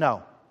married?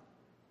 No.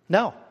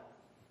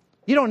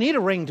 You don't need a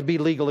ring to be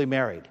legally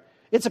married.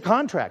 It's a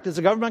contract. It's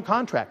a government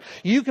contract.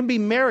 You can be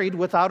married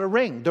without a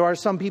ring. There are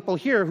some people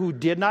here who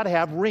did not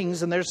have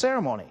rings in their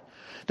ceremony.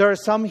 There are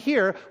some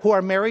here who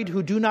are married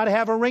who do not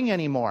have a ring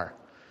anymore.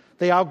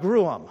 They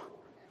outgrew them,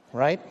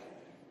 right?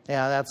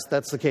 Yeah,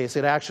 that's the case.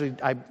 It actually,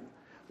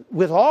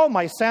 with all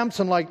my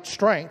Samson-like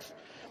strength,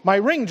 my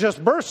ring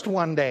just burst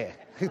one day.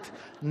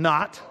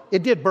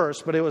 It did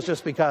burst, but it was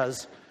just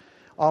because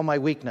all my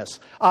weakness.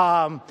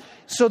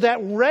 So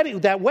that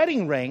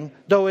wedding ring,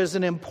 though, is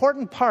an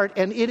important part,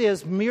 and it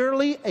is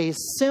merely a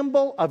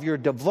symbol of your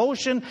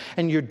devotion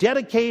and your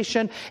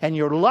dedication and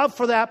your love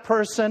for that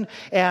person.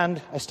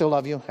 And I still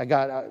love you.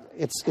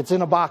 It's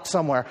in a box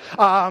somewhere.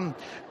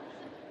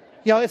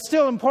 It's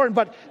still important,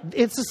 but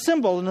it's a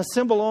symbol and a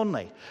symbol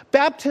only.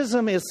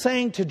 Baptism is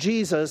saying to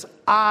Jesus,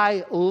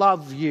 I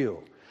love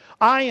you.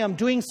 I am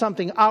doing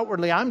something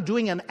outwardly. I'm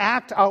doing an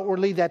act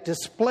outwardly that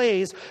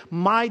displays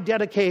my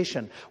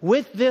dedication.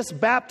 With this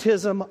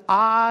baptism,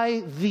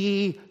 I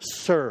thee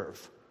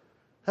serve.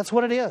 That's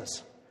what it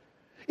is.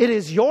 It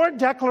is your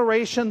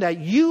declaration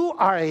that you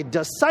are a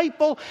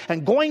disciple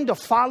and going to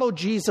follow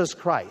Jesus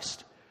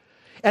Christ.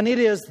 And it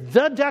is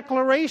the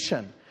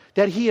declaration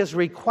that he is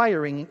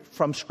requiring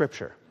from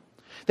Scripture.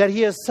 That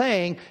he is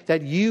saying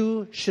that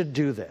you should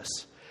do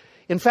this.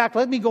 In fact,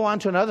 let me go on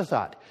to another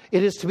thought.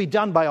 It is to be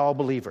done by all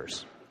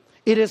believers.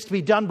 It is to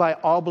be done by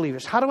all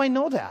believers. How do I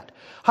know that?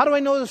 How do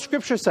I know the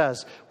Scripture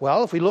says?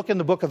 Well, if we look in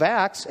the book of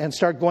Acts and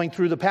start going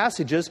through the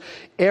passages,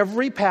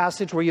 every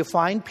passage where you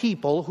find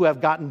people who have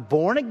gotten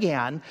born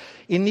again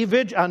on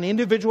an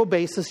individual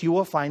basis, you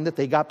will find that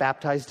they got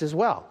baptized as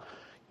well.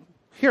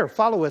 Here,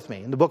 follow with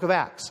me in the book of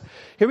Acts.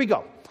 Here we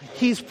go.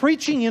 He's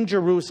preaching in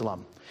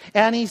Jerusalem.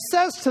 And he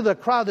says to the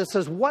crowd that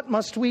says, what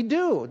must we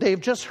do?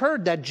 They've just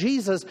heard that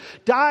Jesus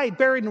died,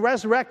 buried, and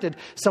resurrected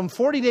some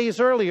 40 days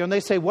earlier. And they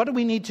say, what do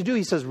we need to do?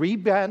 He says,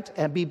 repent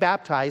and be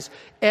baptized,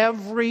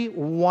 every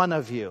one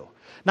of you.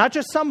 Not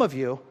just some of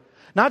you.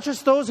 Not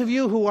just those of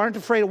you who aren't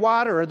afraid of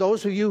water or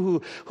those of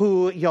you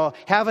who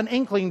have an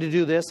inkling to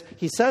do this.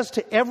 He says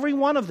to every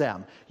one of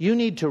them, you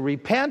need to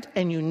repent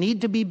and you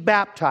need to be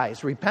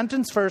baptized.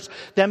 Repentance first,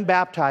 then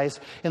baptized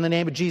in the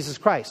name of Jesus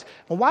Christ.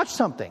 Well, watch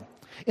something.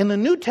 In the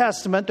New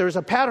Testament, there's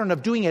a pattern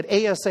of doing it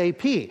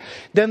ASAP.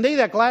 Then they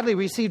that gladly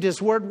received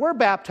his word were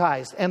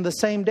baptized, and the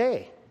same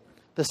day.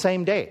 The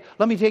same day.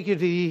 Let me take you to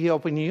the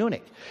Ethiopian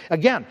eunuch.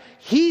 Again,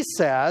 he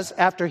says,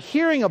 after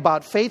hearing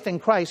about faith in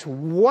Christ,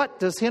 what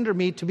does hinder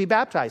me to be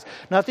baptized?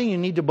 Nothing, you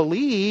need to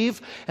believe.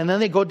 And then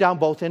they go down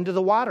both into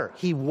the water.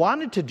 He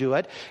wanted to do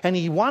it, and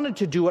he wanted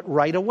to do it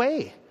right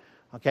away.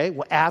 Okay,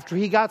 after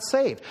he got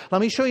saved.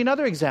 Let me show you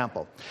another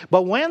example.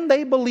 But when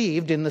they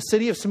believed in the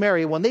city of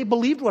Samaria, when they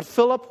believed what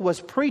Philip was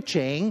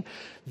preaching,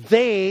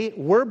 they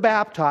were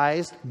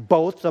baptized,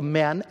 both the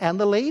men and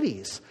the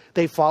ladies.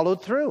 They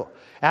followed through.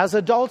 As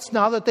adults,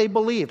 now that they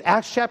believed.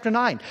 Acts chapter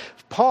 9.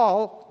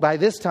 Paul, by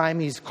this time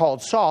he's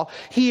called Saul,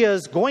 he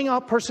is going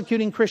out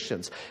persecuting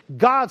Christians.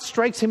 God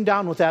strikes him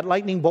down with that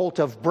lightning bolt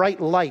of bright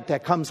light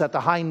that comes at the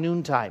high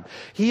noontime.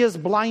 He is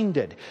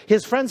blinded.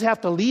 His friends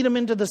have to lead him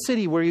into the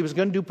city where he was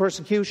going to do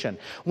persecution.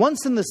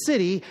 Once in the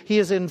city, he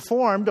is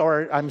informed,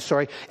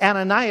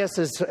 Ananias,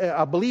 is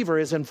a believer,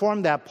 is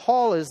informed that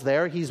Paul is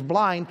there. He's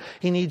blind.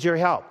 He needs your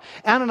help.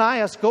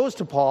 Ananias goes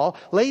to Paul,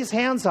 lays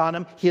hands on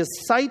him. His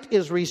sight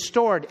is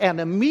restored, and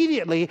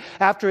immediately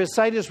after his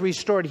sight is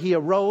restored, he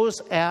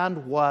arose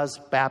and was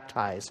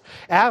baptized.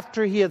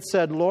 After he had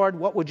said, Lord,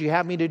 what would you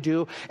have me to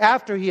do?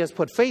 After he has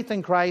put faith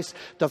in Christ,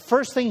 the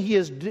first thing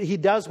he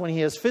does when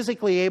he is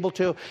physically able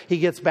to, he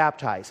gets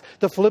baptized.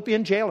 The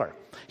Philippian jailer.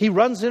 He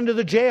runs into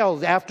the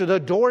jail after the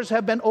doors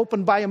have been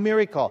opened by a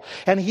miracle.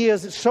 And he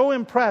is so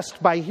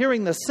impressed by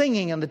hearing the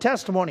singing and the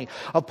testimony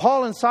of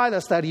Paul and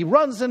Silas that he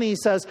runs in and he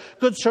says,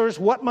 good sirs,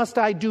 what must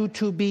I do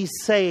to be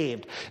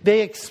saved?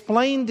 They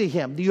explained to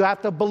him, you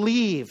have to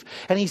believe.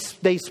 And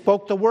they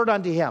spoke the word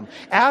unto him.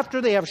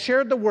 After they have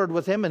shared the word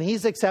with him and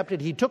he's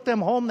accepted, he took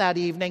them home that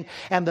evening.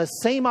 And the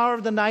same hour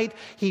of the night,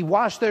 he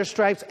washed their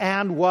stripes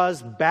and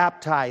was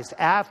baptized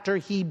after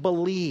he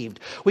believed.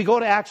 We go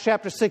to Acts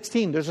chapter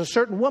 16. There's a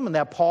certain woman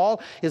that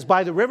Paul is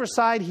by the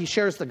riverside. He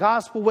shares the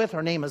gospel with.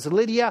 Her name is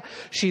Lydia.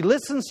 She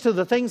listens to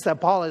the things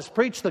that Paul has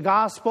preached, the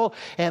gospel,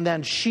 and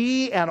then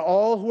she and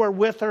all who are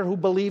with her who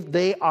believe,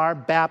 they are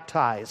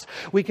baptized.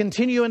 We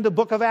continue in the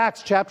book of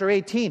Acts, chapter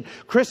 18.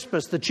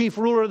 Crispus, the chief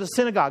ruler of the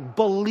synagogue,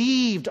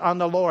 believed on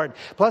the Lord,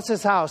 plus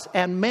his house,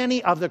 and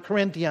many of the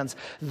Corinthians.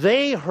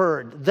 They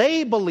heard,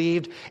 they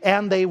believed,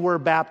 and they were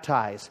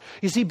baptized.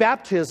 You see,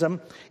 baptism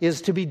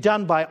is to be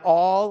done by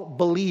all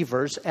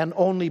believers and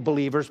only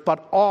believers,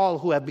 but all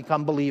who have become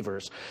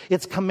believers.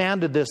 It's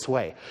commanded this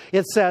way.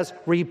 It says,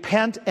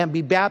 repent and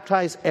be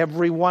baptized,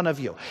 every one of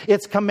you.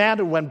 It's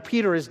commanded when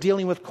Peter is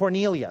dealing with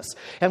Cornelius.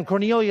 And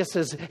Cornelius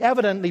is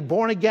evidently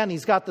born again.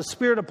 He's got the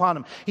Spirit upon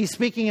him. He's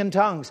speaking in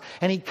tongues.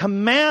 And he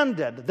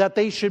commanded that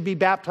they should be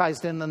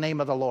baptized in the name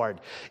of the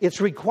Lord.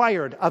 It's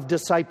required of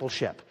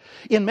discipleship.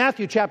 In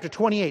Matthew chapter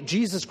 28,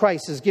 Jesus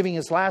Christ is giving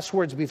his last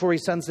words before he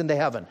sends into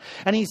heaven.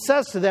 And he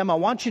says to them, I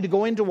want you to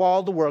go into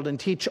all the world and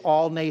teach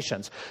all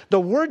nations. The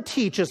word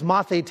teach is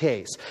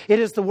mathetes. It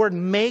is the word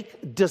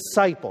make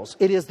disciples.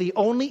 It is the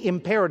only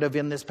imperative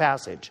in this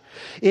passage.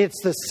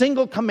 It's the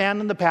single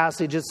command in the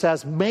passage. It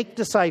says, make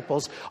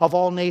disciples of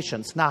all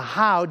nations. Now,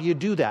 how do you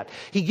do that?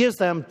 He gives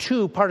them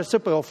two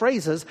participial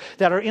phrases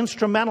that are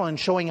instrumental in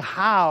showing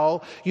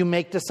how you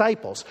make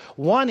disciples.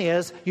 One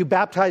is, you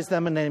baptize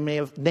them in the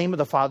name of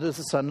the Father, the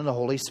Son, and the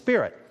Holy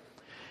Spirit.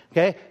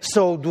 Okay?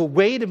 So the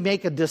way to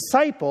make a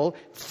disciple,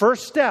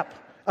 first step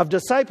of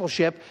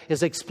discipleship,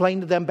 is explain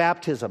to them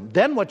baptism.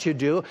 Then what you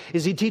do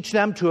is you teach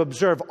them to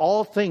observe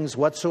all things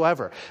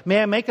whatsoever.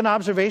 May I make an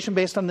observation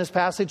based on this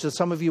passage that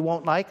some of you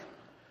won't like?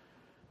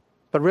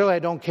 But really I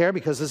don't care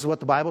because this is what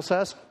the Bible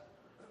says.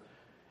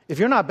 If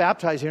you're not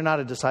baptized, you're not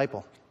a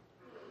disciple.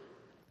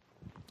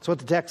 That's what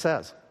the text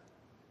says.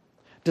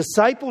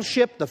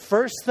 Discipleship, the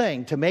first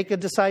thing to make a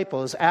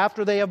disciple is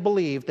after they have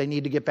believed, they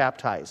need to get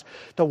baptized.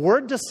 The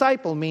word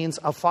disciple means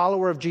a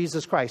follower of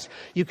Jesus Christ.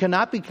 You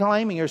cannot be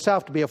claiming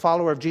yourself to be a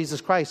follower of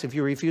Jesus Christ if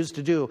you refuse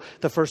to do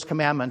the first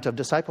commandment of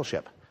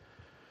discipleship.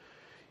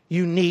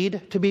 You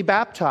need to be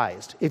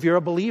baptized if you're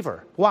a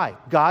believer. Why?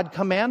 God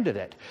commanded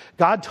it.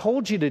 God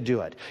told you to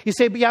do it. You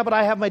say, but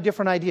I have my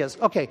different ideas.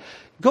 Okay,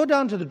 go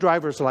down to the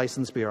driver's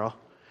license bureau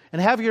and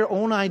have your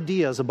own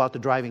ideas about the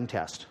driving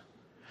test.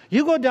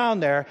 You go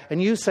down there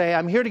and you say,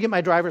 I'm here to get my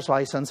driver's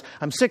license.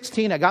 I'm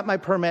 16. I got my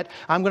permit.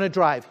 I'm going to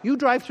drive. You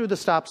drive through the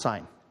stop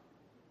sign.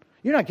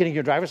 You're not getting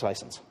your driver's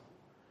license.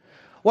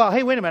 Well,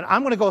 hey, wait a minute.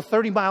 I'm going to go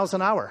 30 miles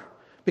an hour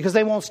because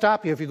they won't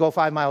stop you if you go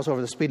 5 miles over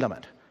the speed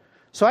limit.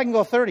 So I can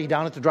go 30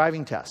 down at the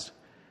driving test.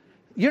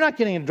 You're not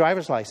getting a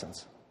driver's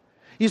license.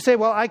 You say,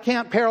 well, I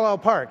can't parallel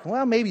park.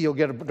 Well, maybe you'll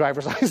get a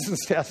driver's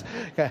license test.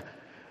 Okay.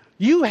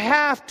 You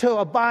have to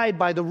abide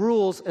by the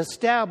rules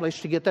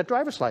established to get that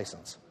driver's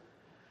license.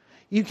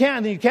 You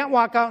can't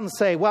walk out and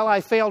say, well,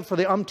 I failed for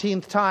the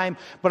umpteenth time,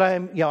 but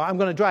I'm going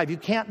to drive. You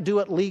can't do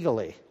it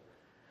legally.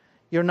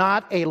 You're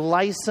not a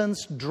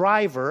licensed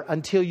driver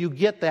until you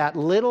get that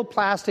little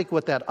plastic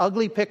with that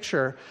ugly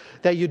picture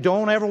that you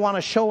don't ever want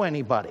to show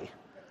anybody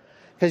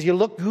because you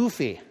look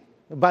goofy.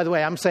 By the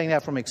way, I'm saying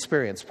that from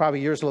experience. Probably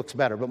yours looks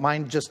better, but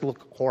mine just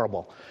look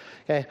horrible.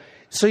 Okay?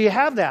 So you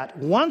have that.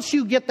 Once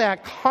you get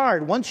that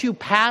card, once you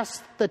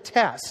pass the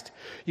test,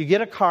 you get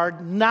a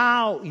card,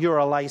 now you're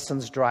a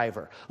licensed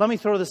driver. Let me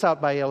throw this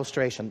out by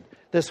illustration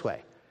this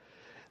way.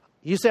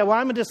 You say, well,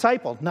 I'm a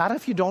disciple. Not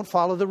if you don't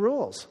follow the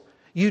rules.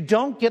 You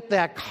don't get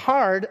that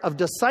card of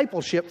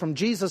discipleship from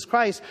Jesus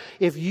Christ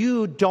if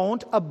you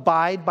don't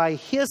abide by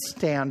his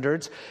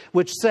standards,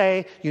 which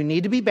say you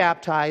need to be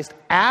baptized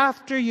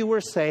after you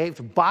were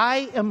saved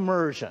by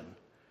immersion.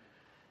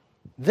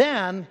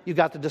 Then you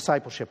got the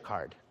discipleship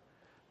card.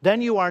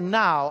 Then you are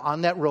now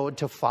on that road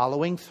to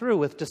following through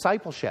with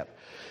discipleship.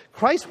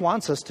 Christ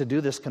wants us to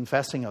do this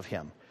confessing of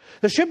him.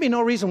 There should be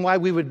no reason why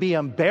we would be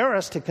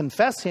embarrassed to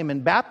confess him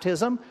in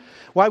baptism,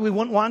 why we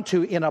wouldn't want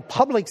to, in a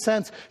public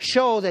sense,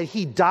 show that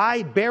he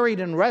died, buried,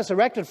 and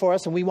resurrected for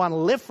us, and we want to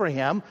live for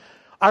him.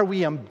 Are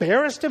we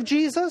embarrassed of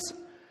Jesus?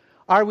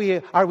 Are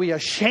we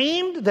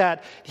ashamed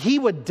that he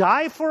would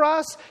die for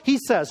us? He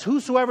says,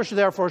 whosoever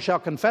therefore shall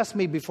confess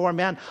me before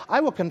men, I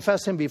will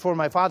confess him before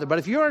my Father. But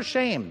if you're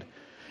ashamed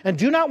and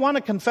do not want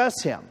to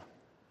confess him,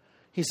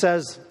 he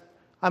says,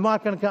 I'm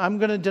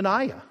going to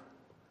deny you.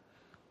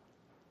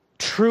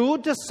 True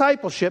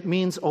discipleship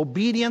means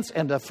obedience,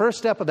 and the first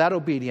step of that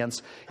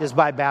obedience is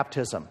by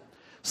baptism.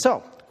 So,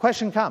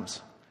 question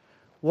comes,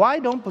 why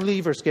don't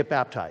believers get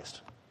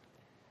baptized?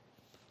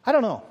 I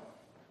don't know.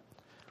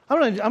 I'm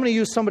going to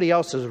use somebody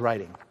else's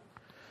writing.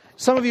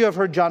 Some of you have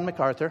heard John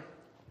MacArthur,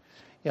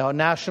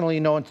 nationally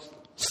known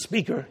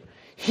speaker.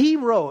 He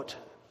wrote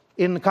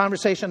in the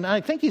conversation, and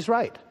I think he's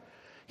right.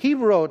 He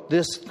wrote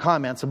this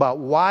comments about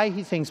why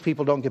he thinks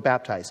people don't get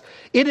baptized.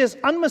 It is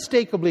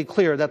unmistakably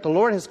clear that the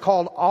Lord has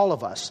called all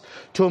of us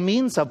to a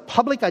means of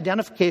public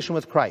identification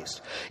with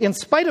Christ. In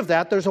spite of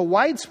that, there's a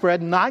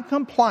widespread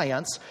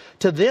non-compliance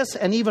to this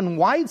and even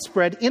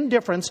widespread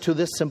indifference to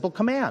this simple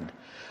command.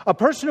 A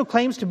person who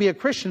claims to be a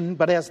Christian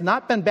but has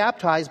not been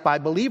baptized by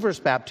believer's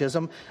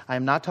baptism,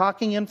 I'm not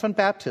talking infant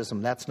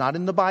baptism, that's not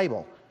in the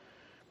Bible.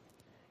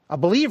 A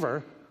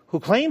believer who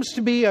claims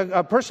to be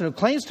a person who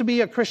claims to be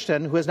a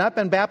Christian who has not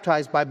been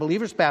baptized by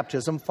believer's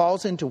baptism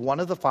falls into one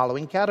of the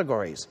following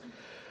categories.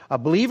 A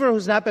believer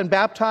who's not been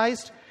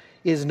baptized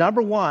is,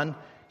 number one,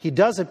 he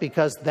does it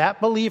because that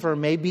believer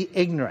may be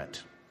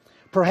ignorant,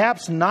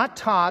 perhaps not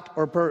taught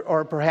or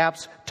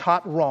perhaps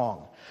taught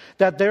wrong.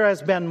 That there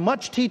has been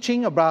much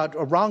teaching about,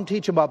 or wrong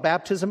teaching about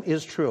baptism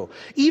is true.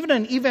 Even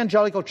in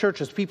evangelical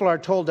churches, people are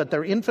told that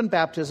their infant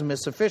baptism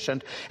is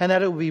sufficient and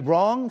that it would be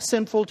wrong,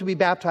 sinful to be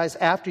baptized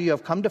after you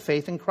have come to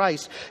faith in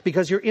Christ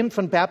because your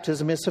infant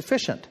baptism is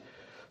sufficient.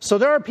 So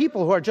there are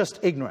people who are just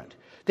ignorant.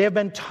 They have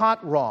been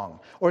taught wrong,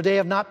 or they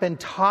have not been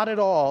taught at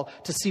all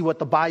to see what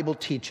the Bible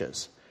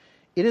teaches.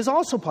 It is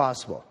also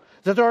possible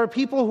that there are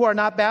people who are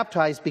not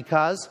baptized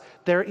because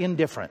they're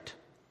indifferent.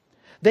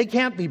 They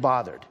can't be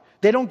bothered.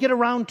 They don't get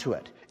around to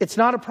it. It's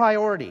not a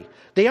priority.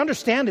 They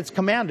understand it's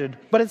commanded,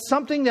 but it's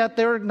something that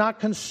they're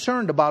not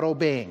concerned about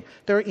obeying.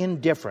 They're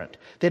indifferent.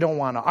 They don't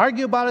want to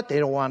argue about it. They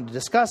don't want to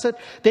discuss it.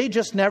 They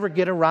just never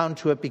get around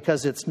to it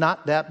because it's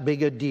not that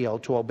big a deal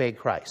to obey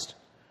Christ.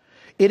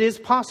 It is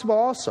possible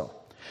also.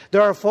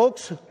 There are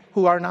folks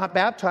who are not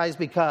baptized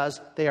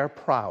because they are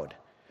proud.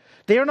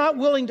 They are not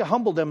willing to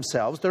humble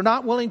themselves. They're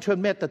not willing to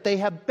admit that they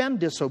have been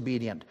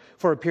disobedient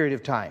for a period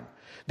of time.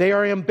 They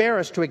are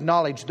embarrassed to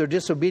acknowledge their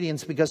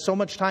disobedience because so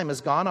much time has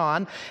gone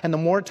on, and the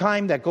more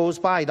time that goes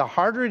by, the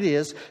harder it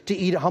is to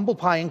eat humble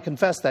pie and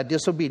confess that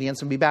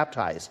disobedience and be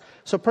baptized.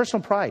 So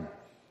personal pride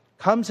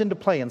comes into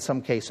play in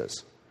some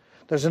cases.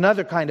 There's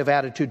another kind of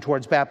attitude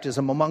towards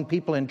baptism among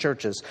people in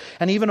churches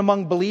and even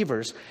among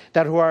believers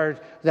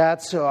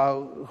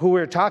who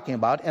we're talking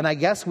about, and I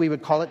guess we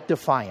would call it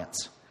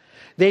defiance.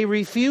 They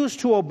refuse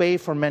to obey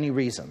for many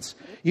reasons.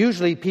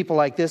 Usually people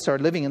like this are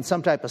living in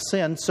some type of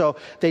sin, so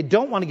they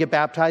don't want to get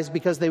baptized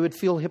because they would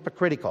feel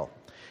hypocritical.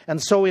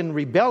 And so in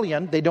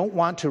rebellion, they don't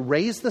want to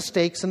raise the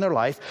stakes in their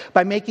life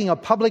by making a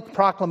public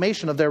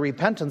proclamation of their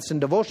repentance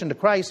and devotion to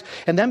Christ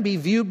and then be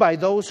viewed by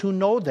those who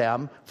know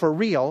them for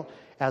real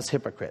as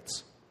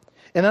hypocrites.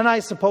 And then I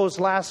suppose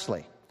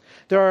lastly,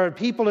 there are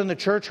people in the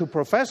church who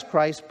profess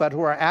Christ but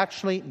who are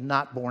actually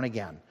not born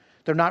again.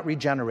 They're not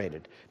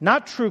regenerated.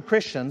 Not true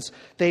Christians,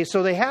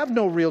 so they have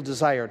no real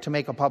desire to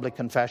make a public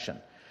confession.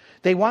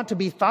 They want to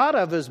be thought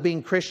of as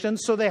being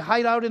Christians, so they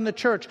hide out in the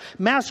church,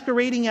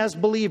 masquerading as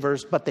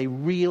believers, but they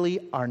really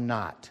are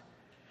not.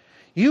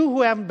 You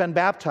who haven't been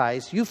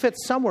baptized, you fit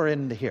somewhere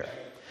in here.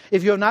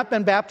 If you have not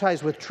been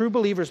baptized with true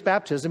believers'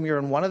 baptism, you're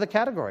in one of the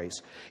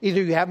categories.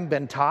 Either you haven't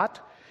been taught,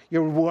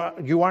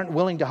 you aren't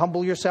willing to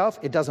humble yourself,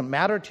 it doesn't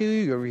matter to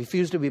you, you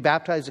refuse to be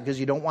baptized because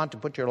you don't want to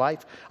put your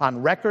life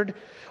on record,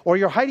 or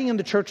you're hiding in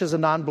the church as a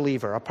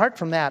non-believer. Apart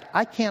from that,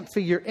 I can't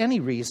figure any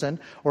reason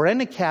or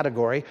any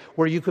category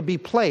where you could be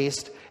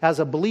placed as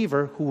a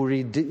believer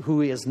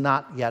who is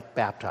not yet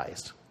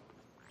baptized.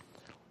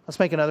 Let's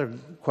make another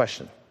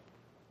question.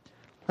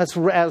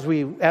 As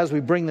we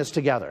bring this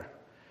together.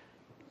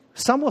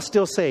 Some will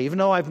still say, even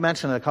though I've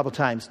mentioned it a couple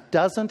times,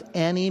 doesn't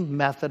any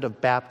method of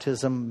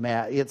baptism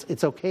matter?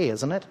 It's okay,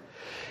 isn't it?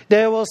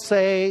 They will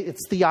say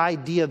it's the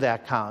idea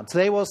that counts.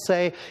 They will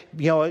say,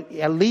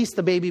 at least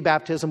the baby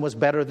baptism was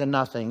better than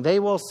nothing. They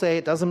will say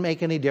it doesn't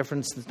make any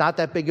difference. It's not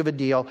that big of a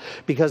deal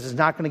because it's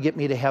not going to get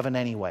me to heaven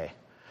anyway.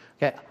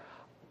 Okay.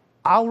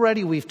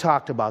 Already we've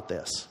talked about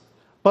this.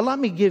 But let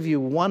me give you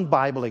one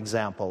Bible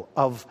example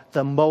of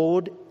the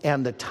mode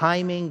and the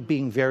timing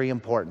being very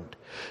important.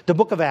 The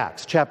book of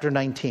Acts, chapter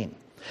 19.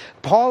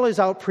 Paul is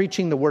out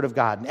preaching the Word of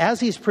God. And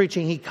as he's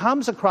preaching, he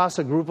comes across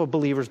a group of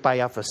believers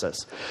by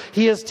Ephesus.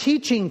 He is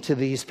teaching to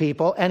these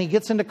people, and he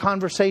gets into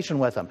conversation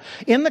with them.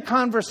 In the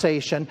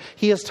conversation,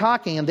 he is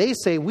talking, and they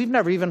say, we've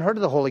never even heard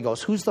of the Holy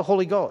Ghost. Who's the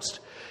Holy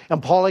Ghost?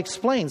 And Paul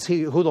explains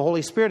who the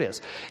Holy Spirit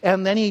is.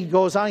 And then he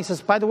goes on, he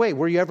says, by the way,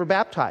 were you ever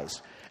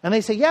baptized? And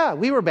they say, yeah,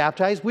 we were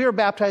baptized. We were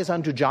baptized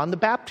unto John the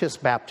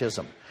Baptist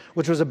baptism,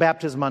 which was a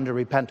baptism unto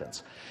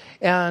repentance.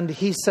 And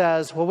he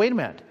says, well, wait a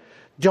minute.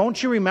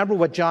 Don't you remember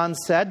what John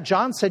said?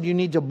 John said you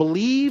need to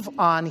believe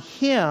on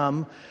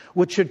him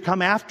which should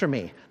come after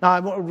me.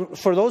 Now,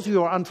 for those of you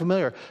who are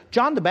unfamiliar,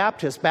 John the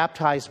Baptist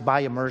baptized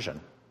by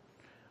immersion.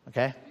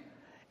 Okay?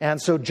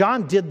 And so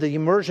John did the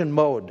immersion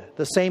mode,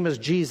 the same as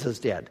Jesus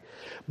did.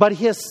 But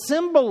his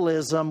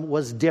symbolism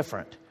was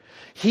different.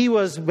 He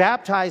was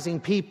baptizing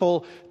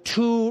people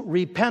to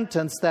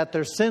repentance, that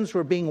their sins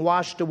were being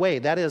washed away.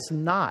 That is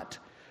not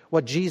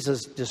what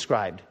Jesus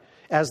described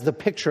as the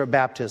picture of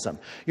baptism.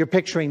 You're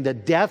picturing the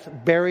death,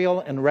 burial,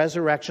 and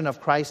resurrection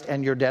of Christ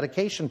and your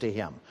dedication to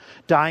him,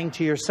 dying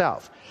to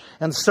yourself.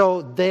 And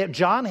so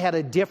John had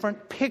a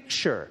different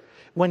picture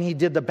when he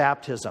did the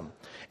baptism.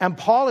 And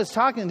Paul is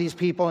talking to these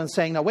people and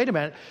saying, now wait a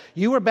minute,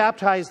 you were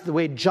baptized the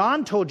way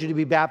John told you to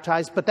be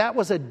baptized, but that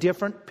was a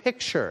different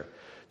picture.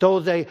 Though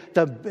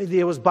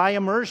it was by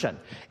immersion.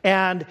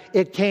 And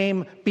it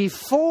came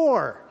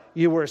before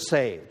you were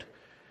saved.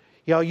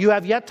 You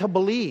have yet to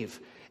believe.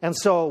 And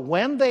so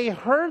when they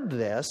heard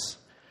this,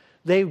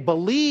 they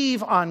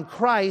believe on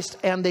Christ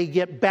and they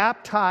get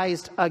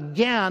baptized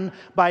again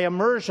by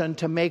immersion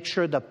to make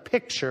sure the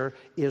picture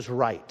is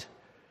right.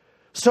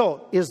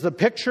 So, is the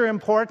picture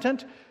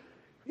important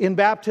in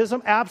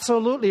baptism?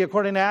 Absolutely,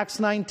 according to Acts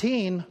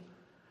 19.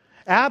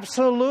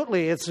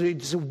 Absolutely.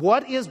 It's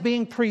what is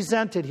being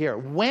presented here.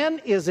 When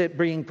is it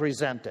being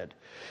presented?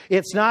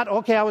 It's not,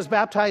 okay, I was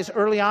baptized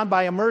early on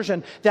by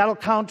immersion. That'll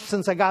count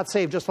since I got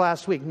saved just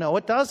last week. No,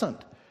 it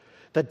doesn't.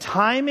 The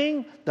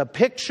timing, the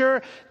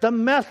picture, the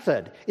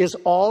method is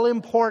all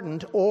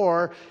important,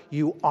 or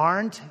you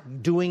aren't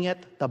doing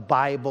it the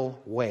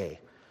Bible way.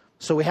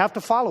 So we have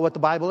to follow what the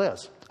Bible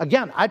is.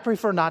 Again, I'd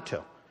prefer not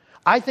to.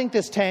 I think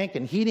this tank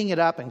and heating it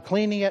up and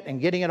cleaning it and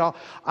getting it all,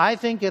 I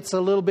think it's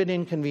a little bit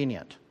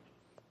inconvenient.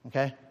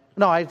 Okay?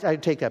 No, I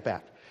take that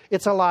back.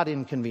 It's a lot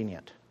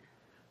inconvenient.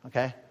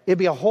 Okay? It'd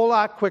be a whole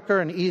lot quicker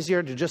and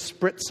easier to just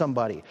spritz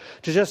somebody.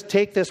 To just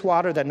take this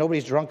water that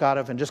nobody's drunk out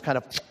of and just kind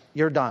of,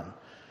 you're done.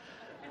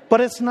 But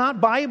it's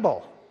not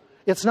Bible.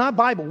 It's not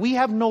Bible. We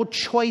have no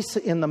choice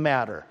in the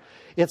matter.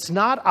 It's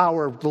not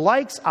our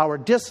likes, our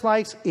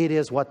dislikes. It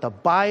is what the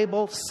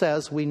Bible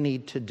says we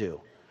need to do.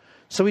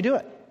 So we do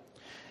it.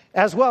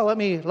 As well, let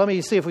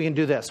me see if we can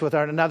do this with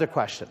another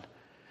question.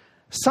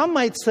 Some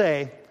might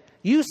say,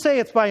 you say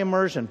it's by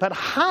immersion, but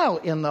how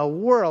in the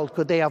world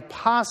could they have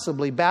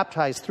possibly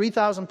baptized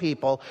 3,000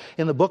 people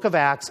in the book of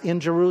Acts in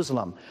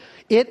Jerusalem?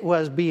 It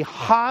would be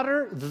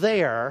hotter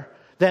there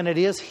than it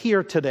is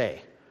here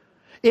today.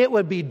 It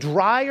would be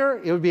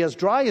drier. It would be as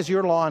dry as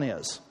your lawn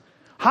is.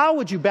 How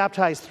would you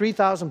baptize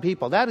 3,000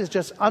 people? That is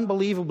just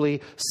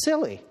unbelievably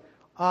silly.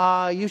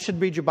 You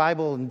should read your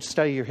Bible and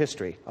study your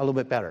history a little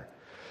bit better.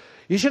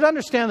 You should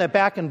understand that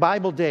back in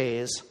Bible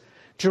days,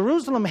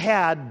 Jerusalem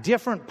had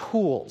different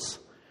pools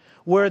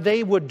where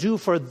they would do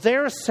for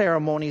their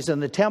ceremonies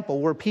in the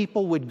temple, where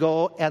people would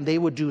go and they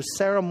would do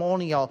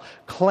ceremonial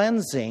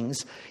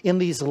cleansings in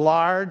these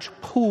large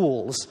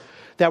pools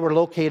that were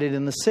located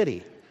in the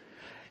city.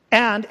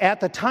 And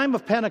at the time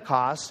of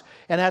Pentecost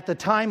and at the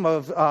time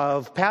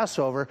of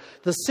Passover,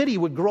 the city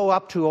would grow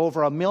up to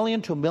over 1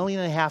 million to 1.5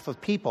 million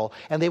of people,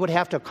 and they would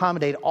have to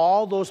accommodate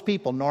all those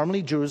people.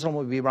 Normally, Jerusalem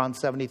would be around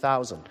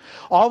 70,000.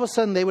 All of a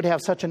sudden, they would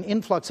have such an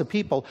influx of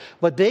people,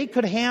 but they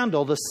could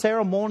handle the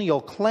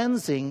ceremonial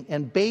cleansing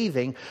and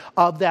bathing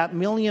of that 1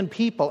 million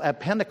people at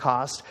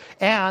Pentecost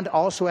and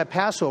also at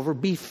Passover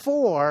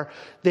before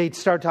they'd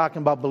start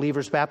talking about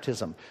believers'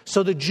 baptism.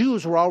 So the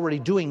Jews were already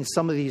doing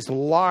some of these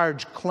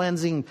large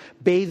cleansing,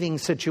 bathing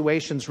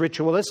situations,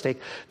 ritualistic,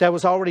 that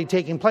was already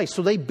taking place.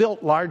 So they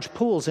built large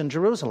pools in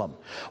Jerusalem.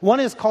 One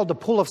is called the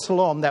Pool of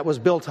Siloam, that was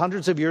built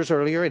hundreds of years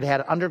earlier. It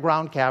had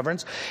underground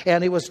caverns,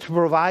 and it was to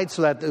provide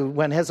so that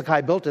when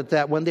Hezekiah built it,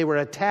 that when they were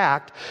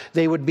attacked,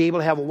 they would be able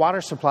to have a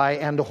water supply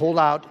and to hold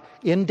out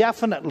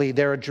indefinitely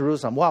there at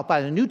Jerusalem. Well,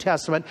 by the New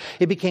Testament,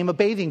 it became a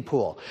bathing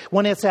pool.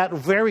 When it's at a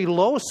very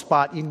low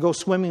spot, you can go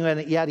swimming in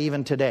it yet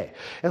even today.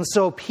 And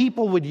so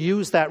people would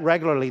use that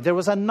regularly. There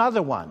was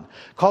another one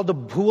called the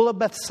Pool of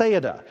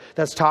Bethsaida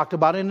that's talked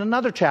about in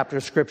another chapter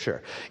of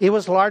Scripture. It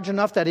was large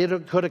enough that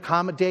it could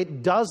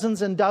accommodate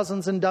dozens and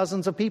dozens and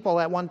dozens of people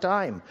at one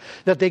time,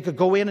 that they could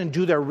go in and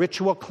do their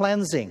ritual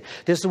cleansing.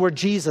 This is where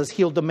Jesus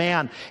healed the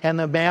man, and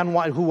the man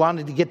who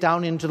wanted to get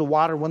down into the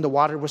water when the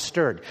water was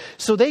stirred.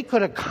 So they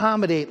could accommodate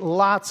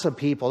lots of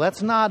people.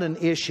 That's not an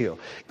issue.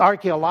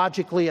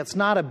 Archaeologically, it's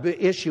not an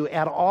issue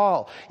at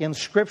all in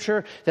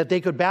Scripture that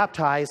they could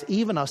baptize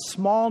even a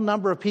small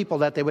number of people,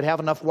 that they would have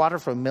enough water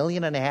for 1.5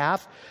 million.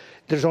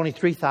 There's only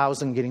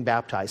 3,000 getting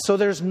baptized. So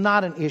there's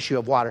not an issue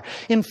of water.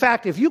 In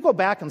fact, if you go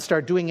back and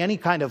start doing any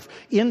kind of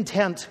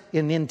intense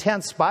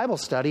Bible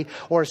study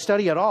or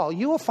study at all,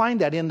 you will find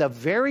that in the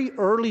very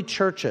early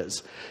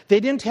churches, they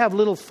didn't have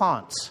little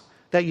fonts.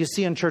 that you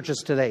see in churches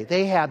today.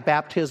 They had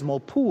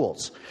baptismal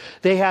pools.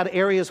 They had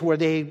areas where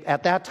they,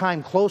 at that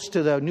time, close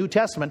to the New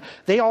Testament,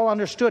 they all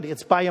understood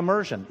it's by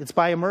immersion. It's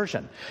by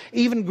immersion.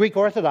 Even Greek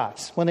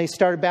Orthodox, when they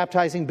started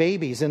baptizing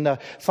babies in the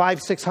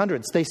 500s,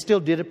 600s, they still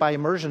did it by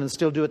immersion and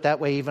still do it that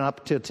way even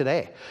up to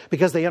today.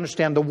 Because they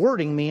understand the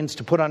wording means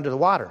to put under the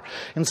water.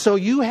 And so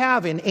you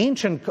have in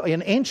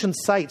ancient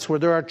sites where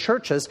there are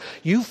churches,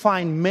 you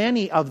find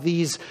many of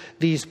these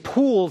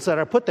pools that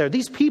are put there.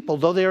 These people,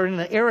 though they're in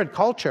an arid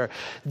culture,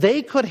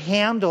 they could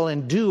handle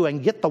and do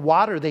and get the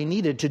water they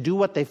needed to do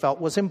what they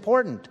felt was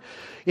important.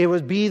 It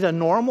would be the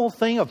normal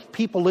thing of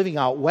people living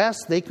out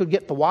west. They could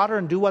get the water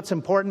and do what's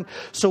important.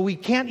 So we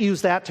can't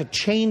use that to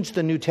change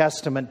the New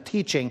Testament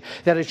teaching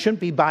that it shouldn't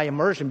be by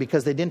immersion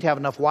because they didn't have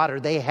enough water.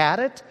 They had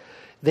it.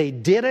 They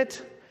did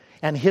it.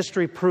 And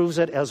history proves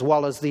it, as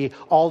well as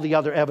all the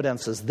other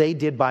evidences. They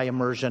did by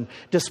immersion,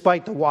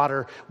 despite the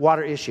water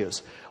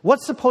issues.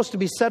 What's supposed to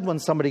be said when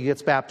somebody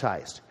gets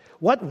baptized?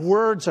 What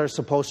words are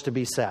supposed to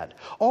be said?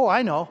 Oh,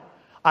 I know.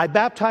 I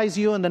baptize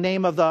you in the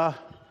name of the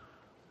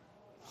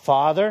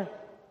Father.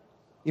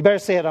 You better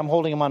say it. I'm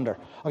holding them under.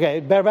 Okay,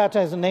 you better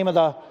baptize in the name of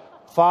the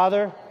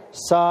Father,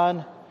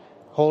 Son,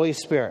 Holy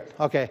Spirit.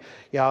 Okay,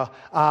 yeah.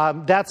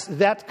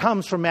 That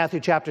comes from Matthew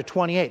chapter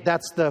 28.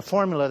 That's the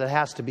formula that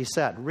has to be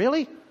said.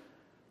 Really?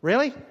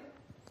 Really?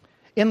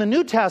 In the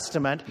New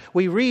Testament,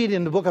 we read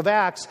in the book of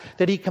Acts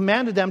that he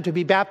commanded them to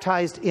be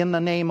baptized in the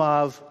name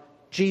of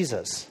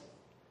Jesus.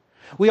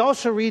 We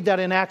also read that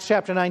in Acts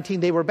chapter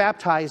 19, they were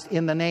baptized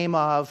in the name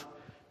of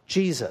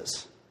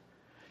Jesus.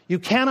 You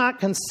cannot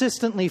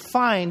consistently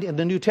find in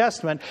the New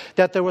Testament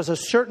that there was a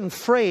certain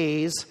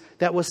phrase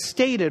that was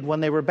stated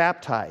when they were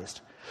baptized.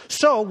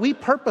 So we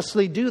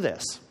purposely do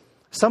this.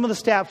 Some of the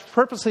staff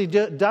purposely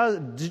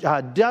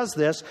does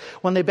this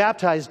when they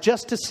baptize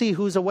just to see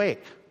who's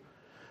awake.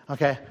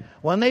 Okay,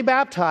 when they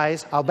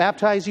baptize, I'll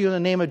baptize you in the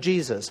name of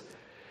Jesus.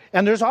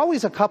 And there's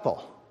always a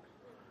couple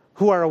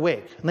who are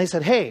awake. And they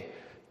said, hey,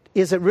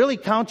 is it really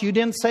count? You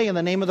didn't say in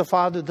the name of the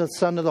Father, the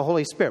Son, and the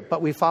Holy Spirit.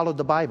 But we followed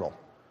the Bible.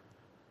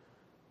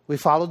 We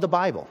followed the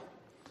Bible.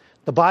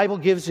 The Bible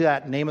gives you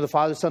that name of the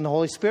Father, Son, and the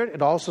Holy Spirit.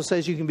 It also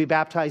says you can be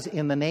baptized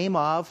in the name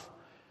of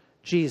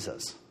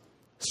Jesus.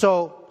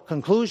 So,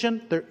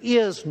 conclusion, there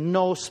is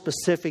no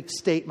specific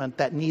statement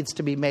that needs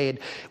to be made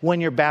when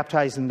you're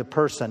baptizing the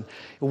person,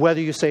 whether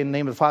you say in the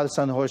name of the Father,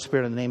 Son, and the Holy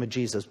Spirit, or in the name of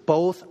Jesus.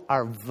 Both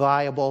are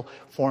viable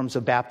forms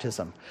of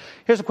baptism.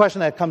 Here's a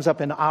question that comes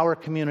up in our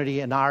community,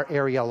 in our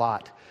area a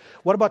lot.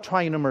 What about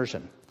triune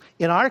immersion?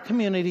 In our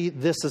community,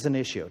 this is an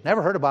issue.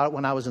 Never heard about it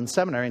when I was in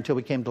seminary until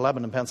we came to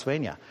Lebanon,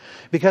 Pennsylvania.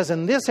 Because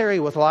in this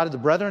area, with a lot of the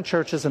brethren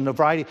churches and the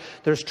variety,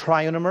 there's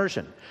triune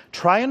immersion.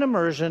 Triune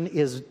immersion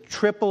is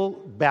triple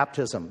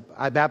baptism.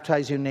 I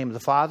baptize you in the name of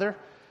the Father,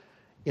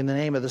 in the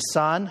name of the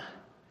Son,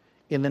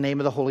 in the name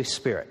of the Holy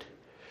Spirit.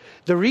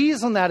 The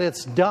reason that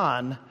it's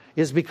done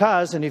is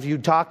because, and if you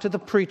talk to the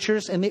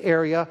preachers in the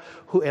area,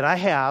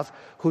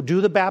 who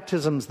do the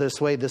baptisms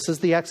this way, this is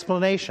the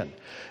explanation.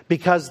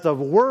 Because the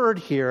word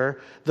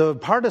here, the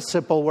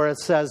participle where it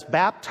says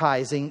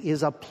baptizing,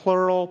 is a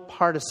plural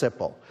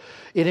participle.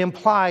 It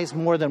implies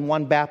more than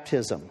one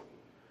baptism.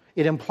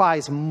 It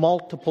implies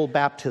multiple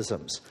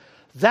baptisms.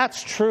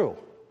 That's true.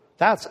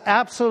 That's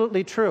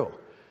absolutely true.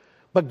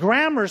 But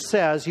grammar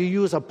says you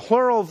use a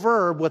plural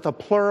verb with a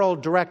plural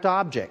direct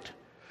object,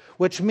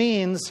 which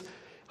means,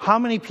 how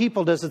many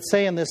people does it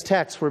say in this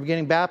text we're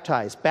getting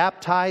baptized?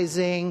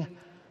 Baptizing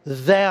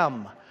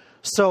them.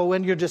 So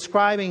when you're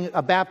describing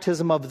a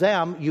baptism of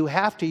them, you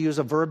have to use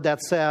a verb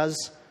that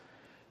says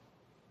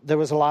there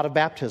was a lot of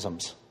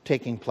baptisms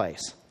taking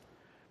place.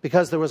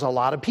 Because there was a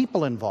lot of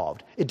people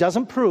involved. It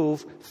doesn't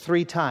prove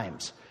 3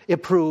 times.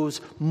 It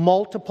proves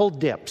multiple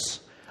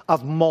dips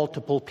of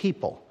multiple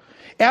people.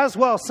 As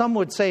well, some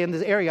would say in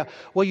this area,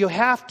 well, you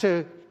have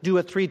to do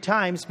it 3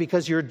 times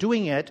because you're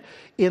doing it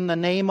in the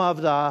name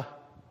of the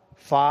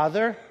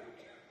Father,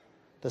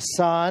 the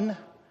Son,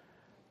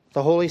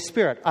 the Holy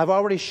Spirit. I've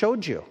already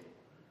showed you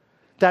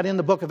that in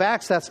the book of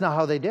Acts, that's not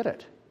how they did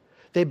it.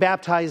 They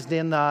baptized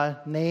in the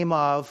name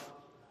of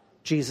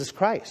Jesus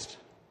Christ.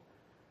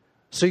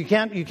 So you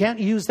can't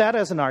use that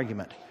as an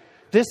argument.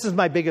 This is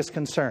my biggest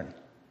concern.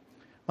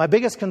 My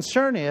biggest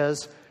concern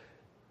is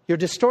you're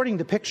distorting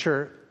the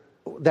picture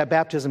that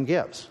baptism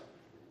gives.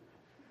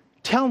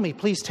 Tell me,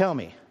 please tell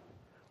me,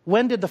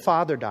 when did the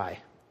Father die,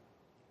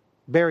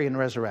 bury, and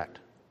resurrect?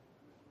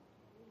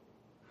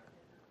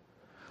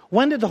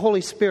 When did the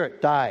Holy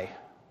Spirit die,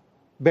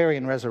 bury,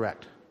 and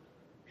resurrect?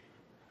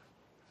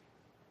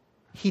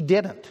 He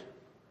didn't.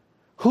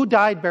 Who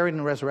died, buried,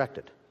 and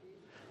resurrected?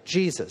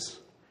 Jesus.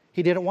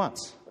 He did it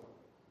once.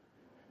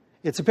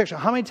 It's a picture.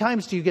 How many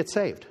times do you get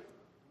saved?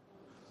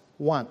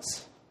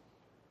 Once.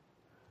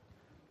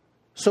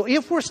 So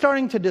if we're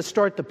starting to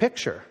distort the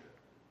picture,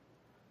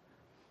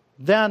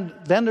 then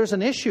there's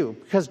an issue.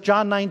 Because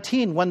John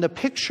 19, when the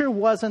picture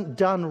wasn't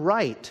done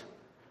right,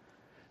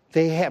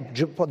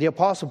 the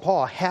Apostle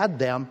Paul had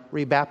them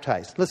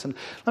rebaptized. Listen,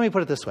 let me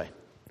put it this way.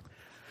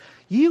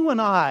 You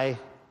and I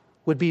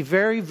would be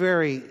very,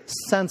 very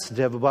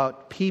sensitive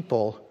about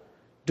people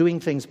doing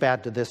things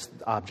bad to this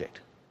object?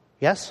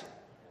 Yes?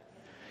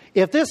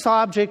 If this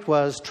object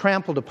was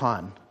trampled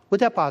upon, would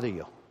that bother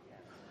you?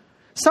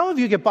 Some of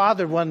you get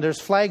bothered when there's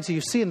flags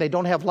you see and they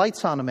don't have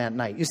lights on them at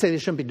night. You say they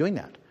shouldn't be doing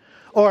that.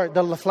 Or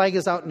the flag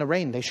is out in the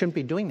rain. They shouldn't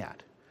be doing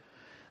that.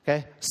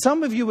 Okay?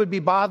 Some of you would be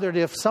bothered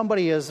if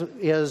somebody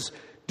is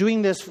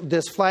doing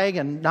this flag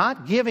and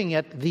not giving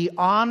it the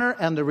honor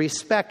and the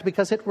respect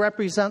because it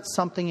represents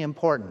something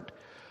important.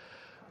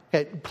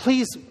 Okay?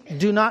 Please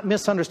do not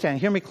misunderstand.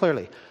 Hear me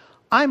clearly.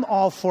 I'm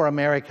all for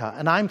America,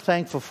 and I'm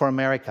thankful for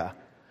America.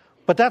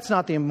 But that's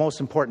not the most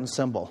important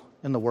symbol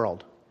in the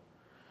world.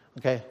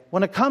 Okay?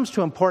 When it comes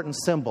to important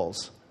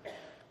symbols,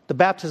 the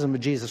baptism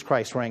of Jesus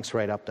Christ ranks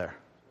right up there.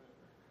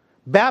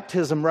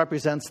 Baptism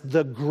represents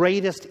the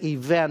greatest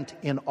event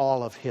in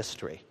all of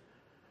history.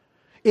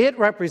 It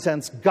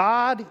represents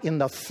God in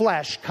the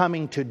flesh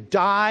coming to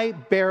die,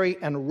 bury,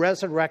 and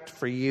resurrect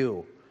for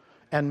you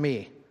and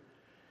me.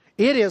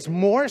 It is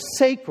more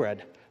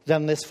sacred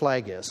than this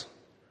flag is.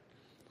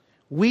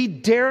 We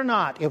dare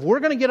not. If we're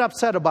going to get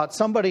upset about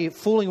somebody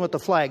fooling with the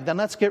flag, then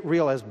let's get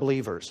real as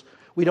believers.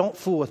 We don't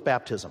fool with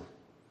baptism.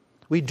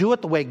 We do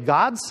it the way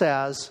God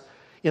says,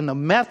 in the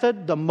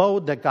method, the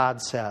mode that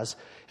God says,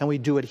 and we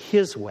do it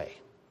His way.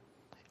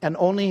 And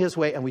only His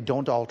way, and we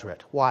don't alter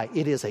it. Why?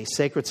 It is a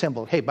sacred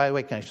symbol. Hey, by the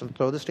way, can I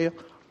throw this to you?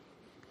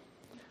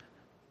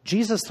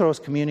 Jesus throws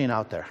communion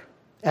out there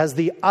as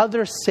the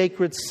other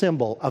sacred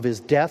symbol of His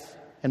death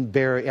and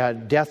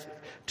death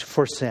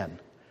for sin.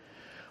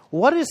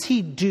 What does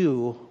He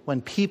do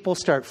when people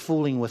start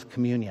fooling with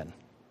communion?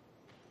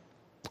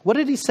 What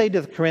did He say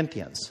to the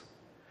Corinthians?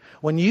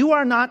 When you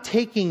are not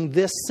taking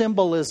this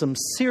symbolism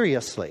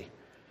seriously,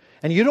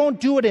 and you don't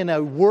do it in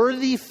a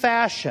worthy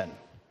fashion,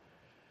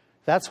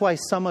 that's why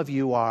some of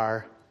you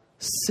are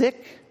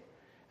sick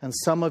and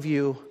some of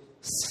you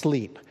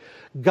sleep.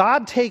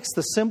 God takes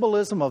the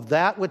symbolism of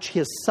that which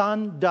His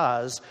Son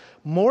does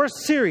more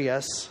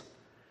serious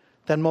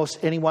than most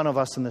any one of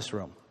us in this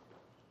room.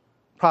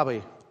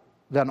 Probably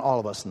than all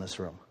of us in this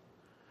room.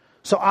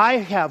 So I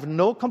have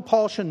no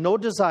compulsion, no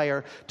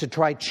desire to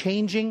try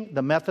changing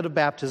the method of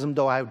baptism,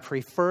 though I would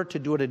prefer to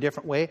do it a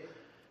different way.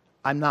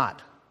 I'm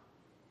not.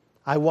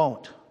 I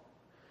won't.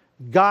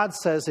 God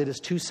says it is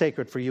too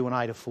sacred for you and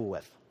I to fool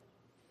with.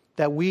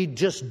 That we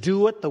just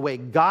do it the way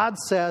God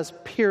says,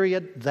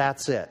 period,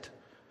 that's it.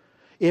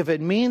 If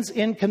it means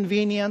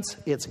inconvenience,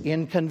 it's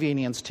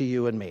inconvenience to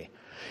you and me.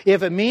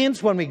 If it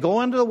means when we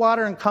go into the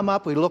water and come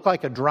up, we look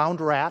like a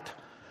drowned rat,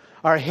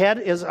 our hair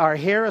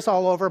is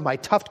all over, my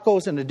tuft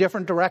goes in a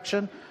different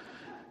direction,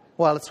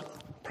 well, it's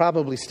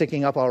probably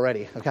sticking up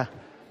already, okay?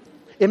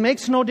 It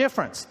makes no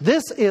difference.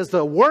 This is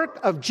the work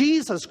of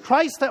Jesus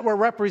Christ that we're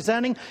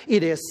representing.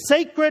 It is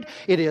sacred.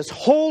 It is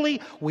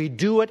holy. We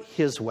do it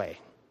His way.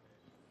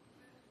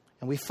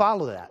 And we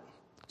follow that.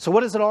 So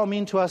what does it all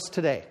mean to us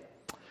today?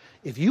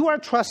 If you are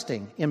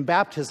trusting in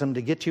baptism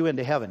to get you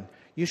into heaven,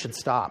 you should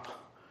stop,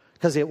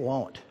 because it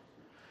won't.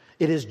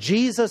 It is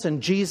Jesus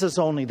and Jesus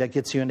only that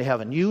gets you into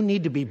heaven. You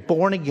need to be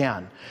born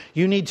again.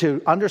 You need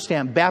to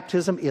understand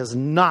baptism is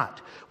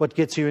not what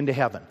gets you into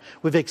heaven.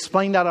 We've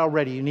explained that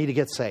already. You need to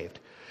get saved.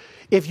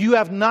 If you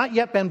have not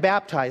yet been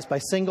baptized by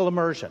single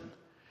immersion,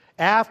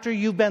 after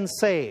you've been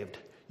saved,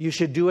 you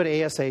should do it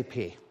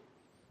ASAP.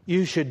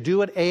 You should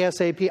do it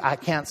ASAP. I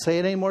can't say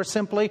it any more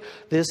simply.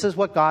 This is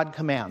what God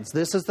commands.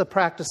 This is the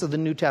practice of the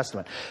New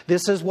Testament.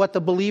 This is what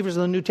the believers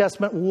in the New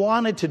Testament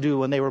wanted to do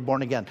when they were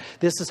born again.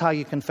 This is how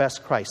you confess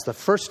Christ. The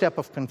first step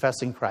of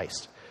confessing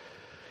Christ.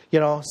 You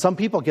know, some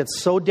people get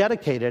so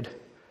dedicated,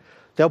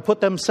 they'll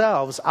put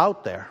themselves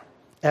out there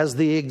as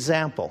the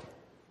example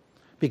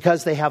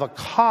because they have a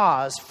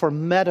cause for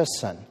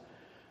medicine.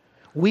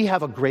 We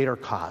have a greater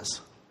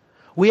cause.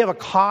 We have a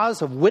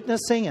cause of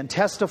witnessing and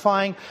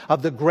testifying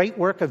of the great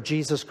work of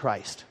Jesus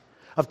Christ,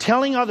 of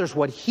telling others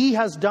what He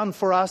has done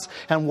for us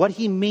and what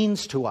He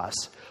means to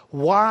us.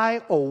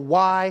 Why, oh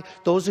why,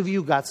 those of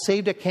you who got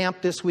saved at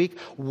camp this week,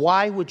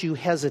 why would you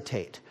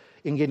hesitate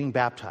in getting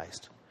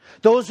baptized?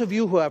 Those of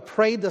you who have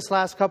prayed this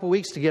last couple of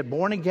weeks to get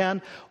born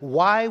again,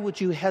 why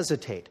would you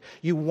hesitate?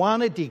 You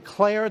want to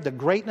declare the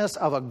greatness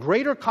of a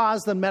greater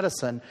cause than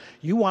medicine.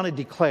 You want to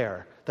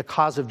declare the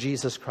cause of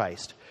Jesus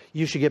Christ.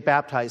 You should get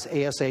baptized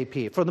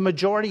ASAP. For the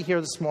majority here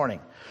this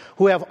morning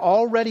who have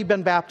already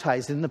been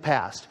baptized in the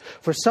past,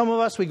 for some of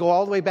us, we go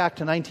all the way back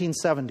to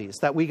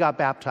 1970s that we got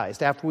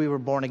baptized after we were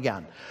born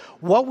again.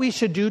 What we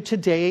should do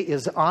today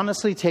is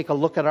honestly take a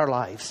look at our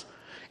lives.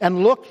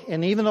 And look,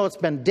 and even though it's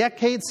been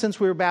decades since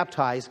we were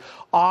baptized,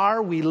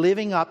 are we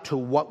living up to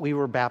what we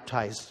were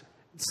baptized,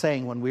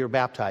 saying when we were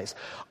baptized?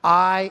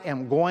 I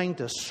am going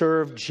to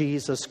serve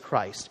Jesus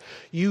Christ.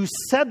 You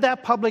said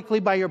that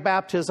publicly by your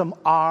baptism.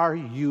 Are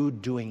you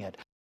doing it?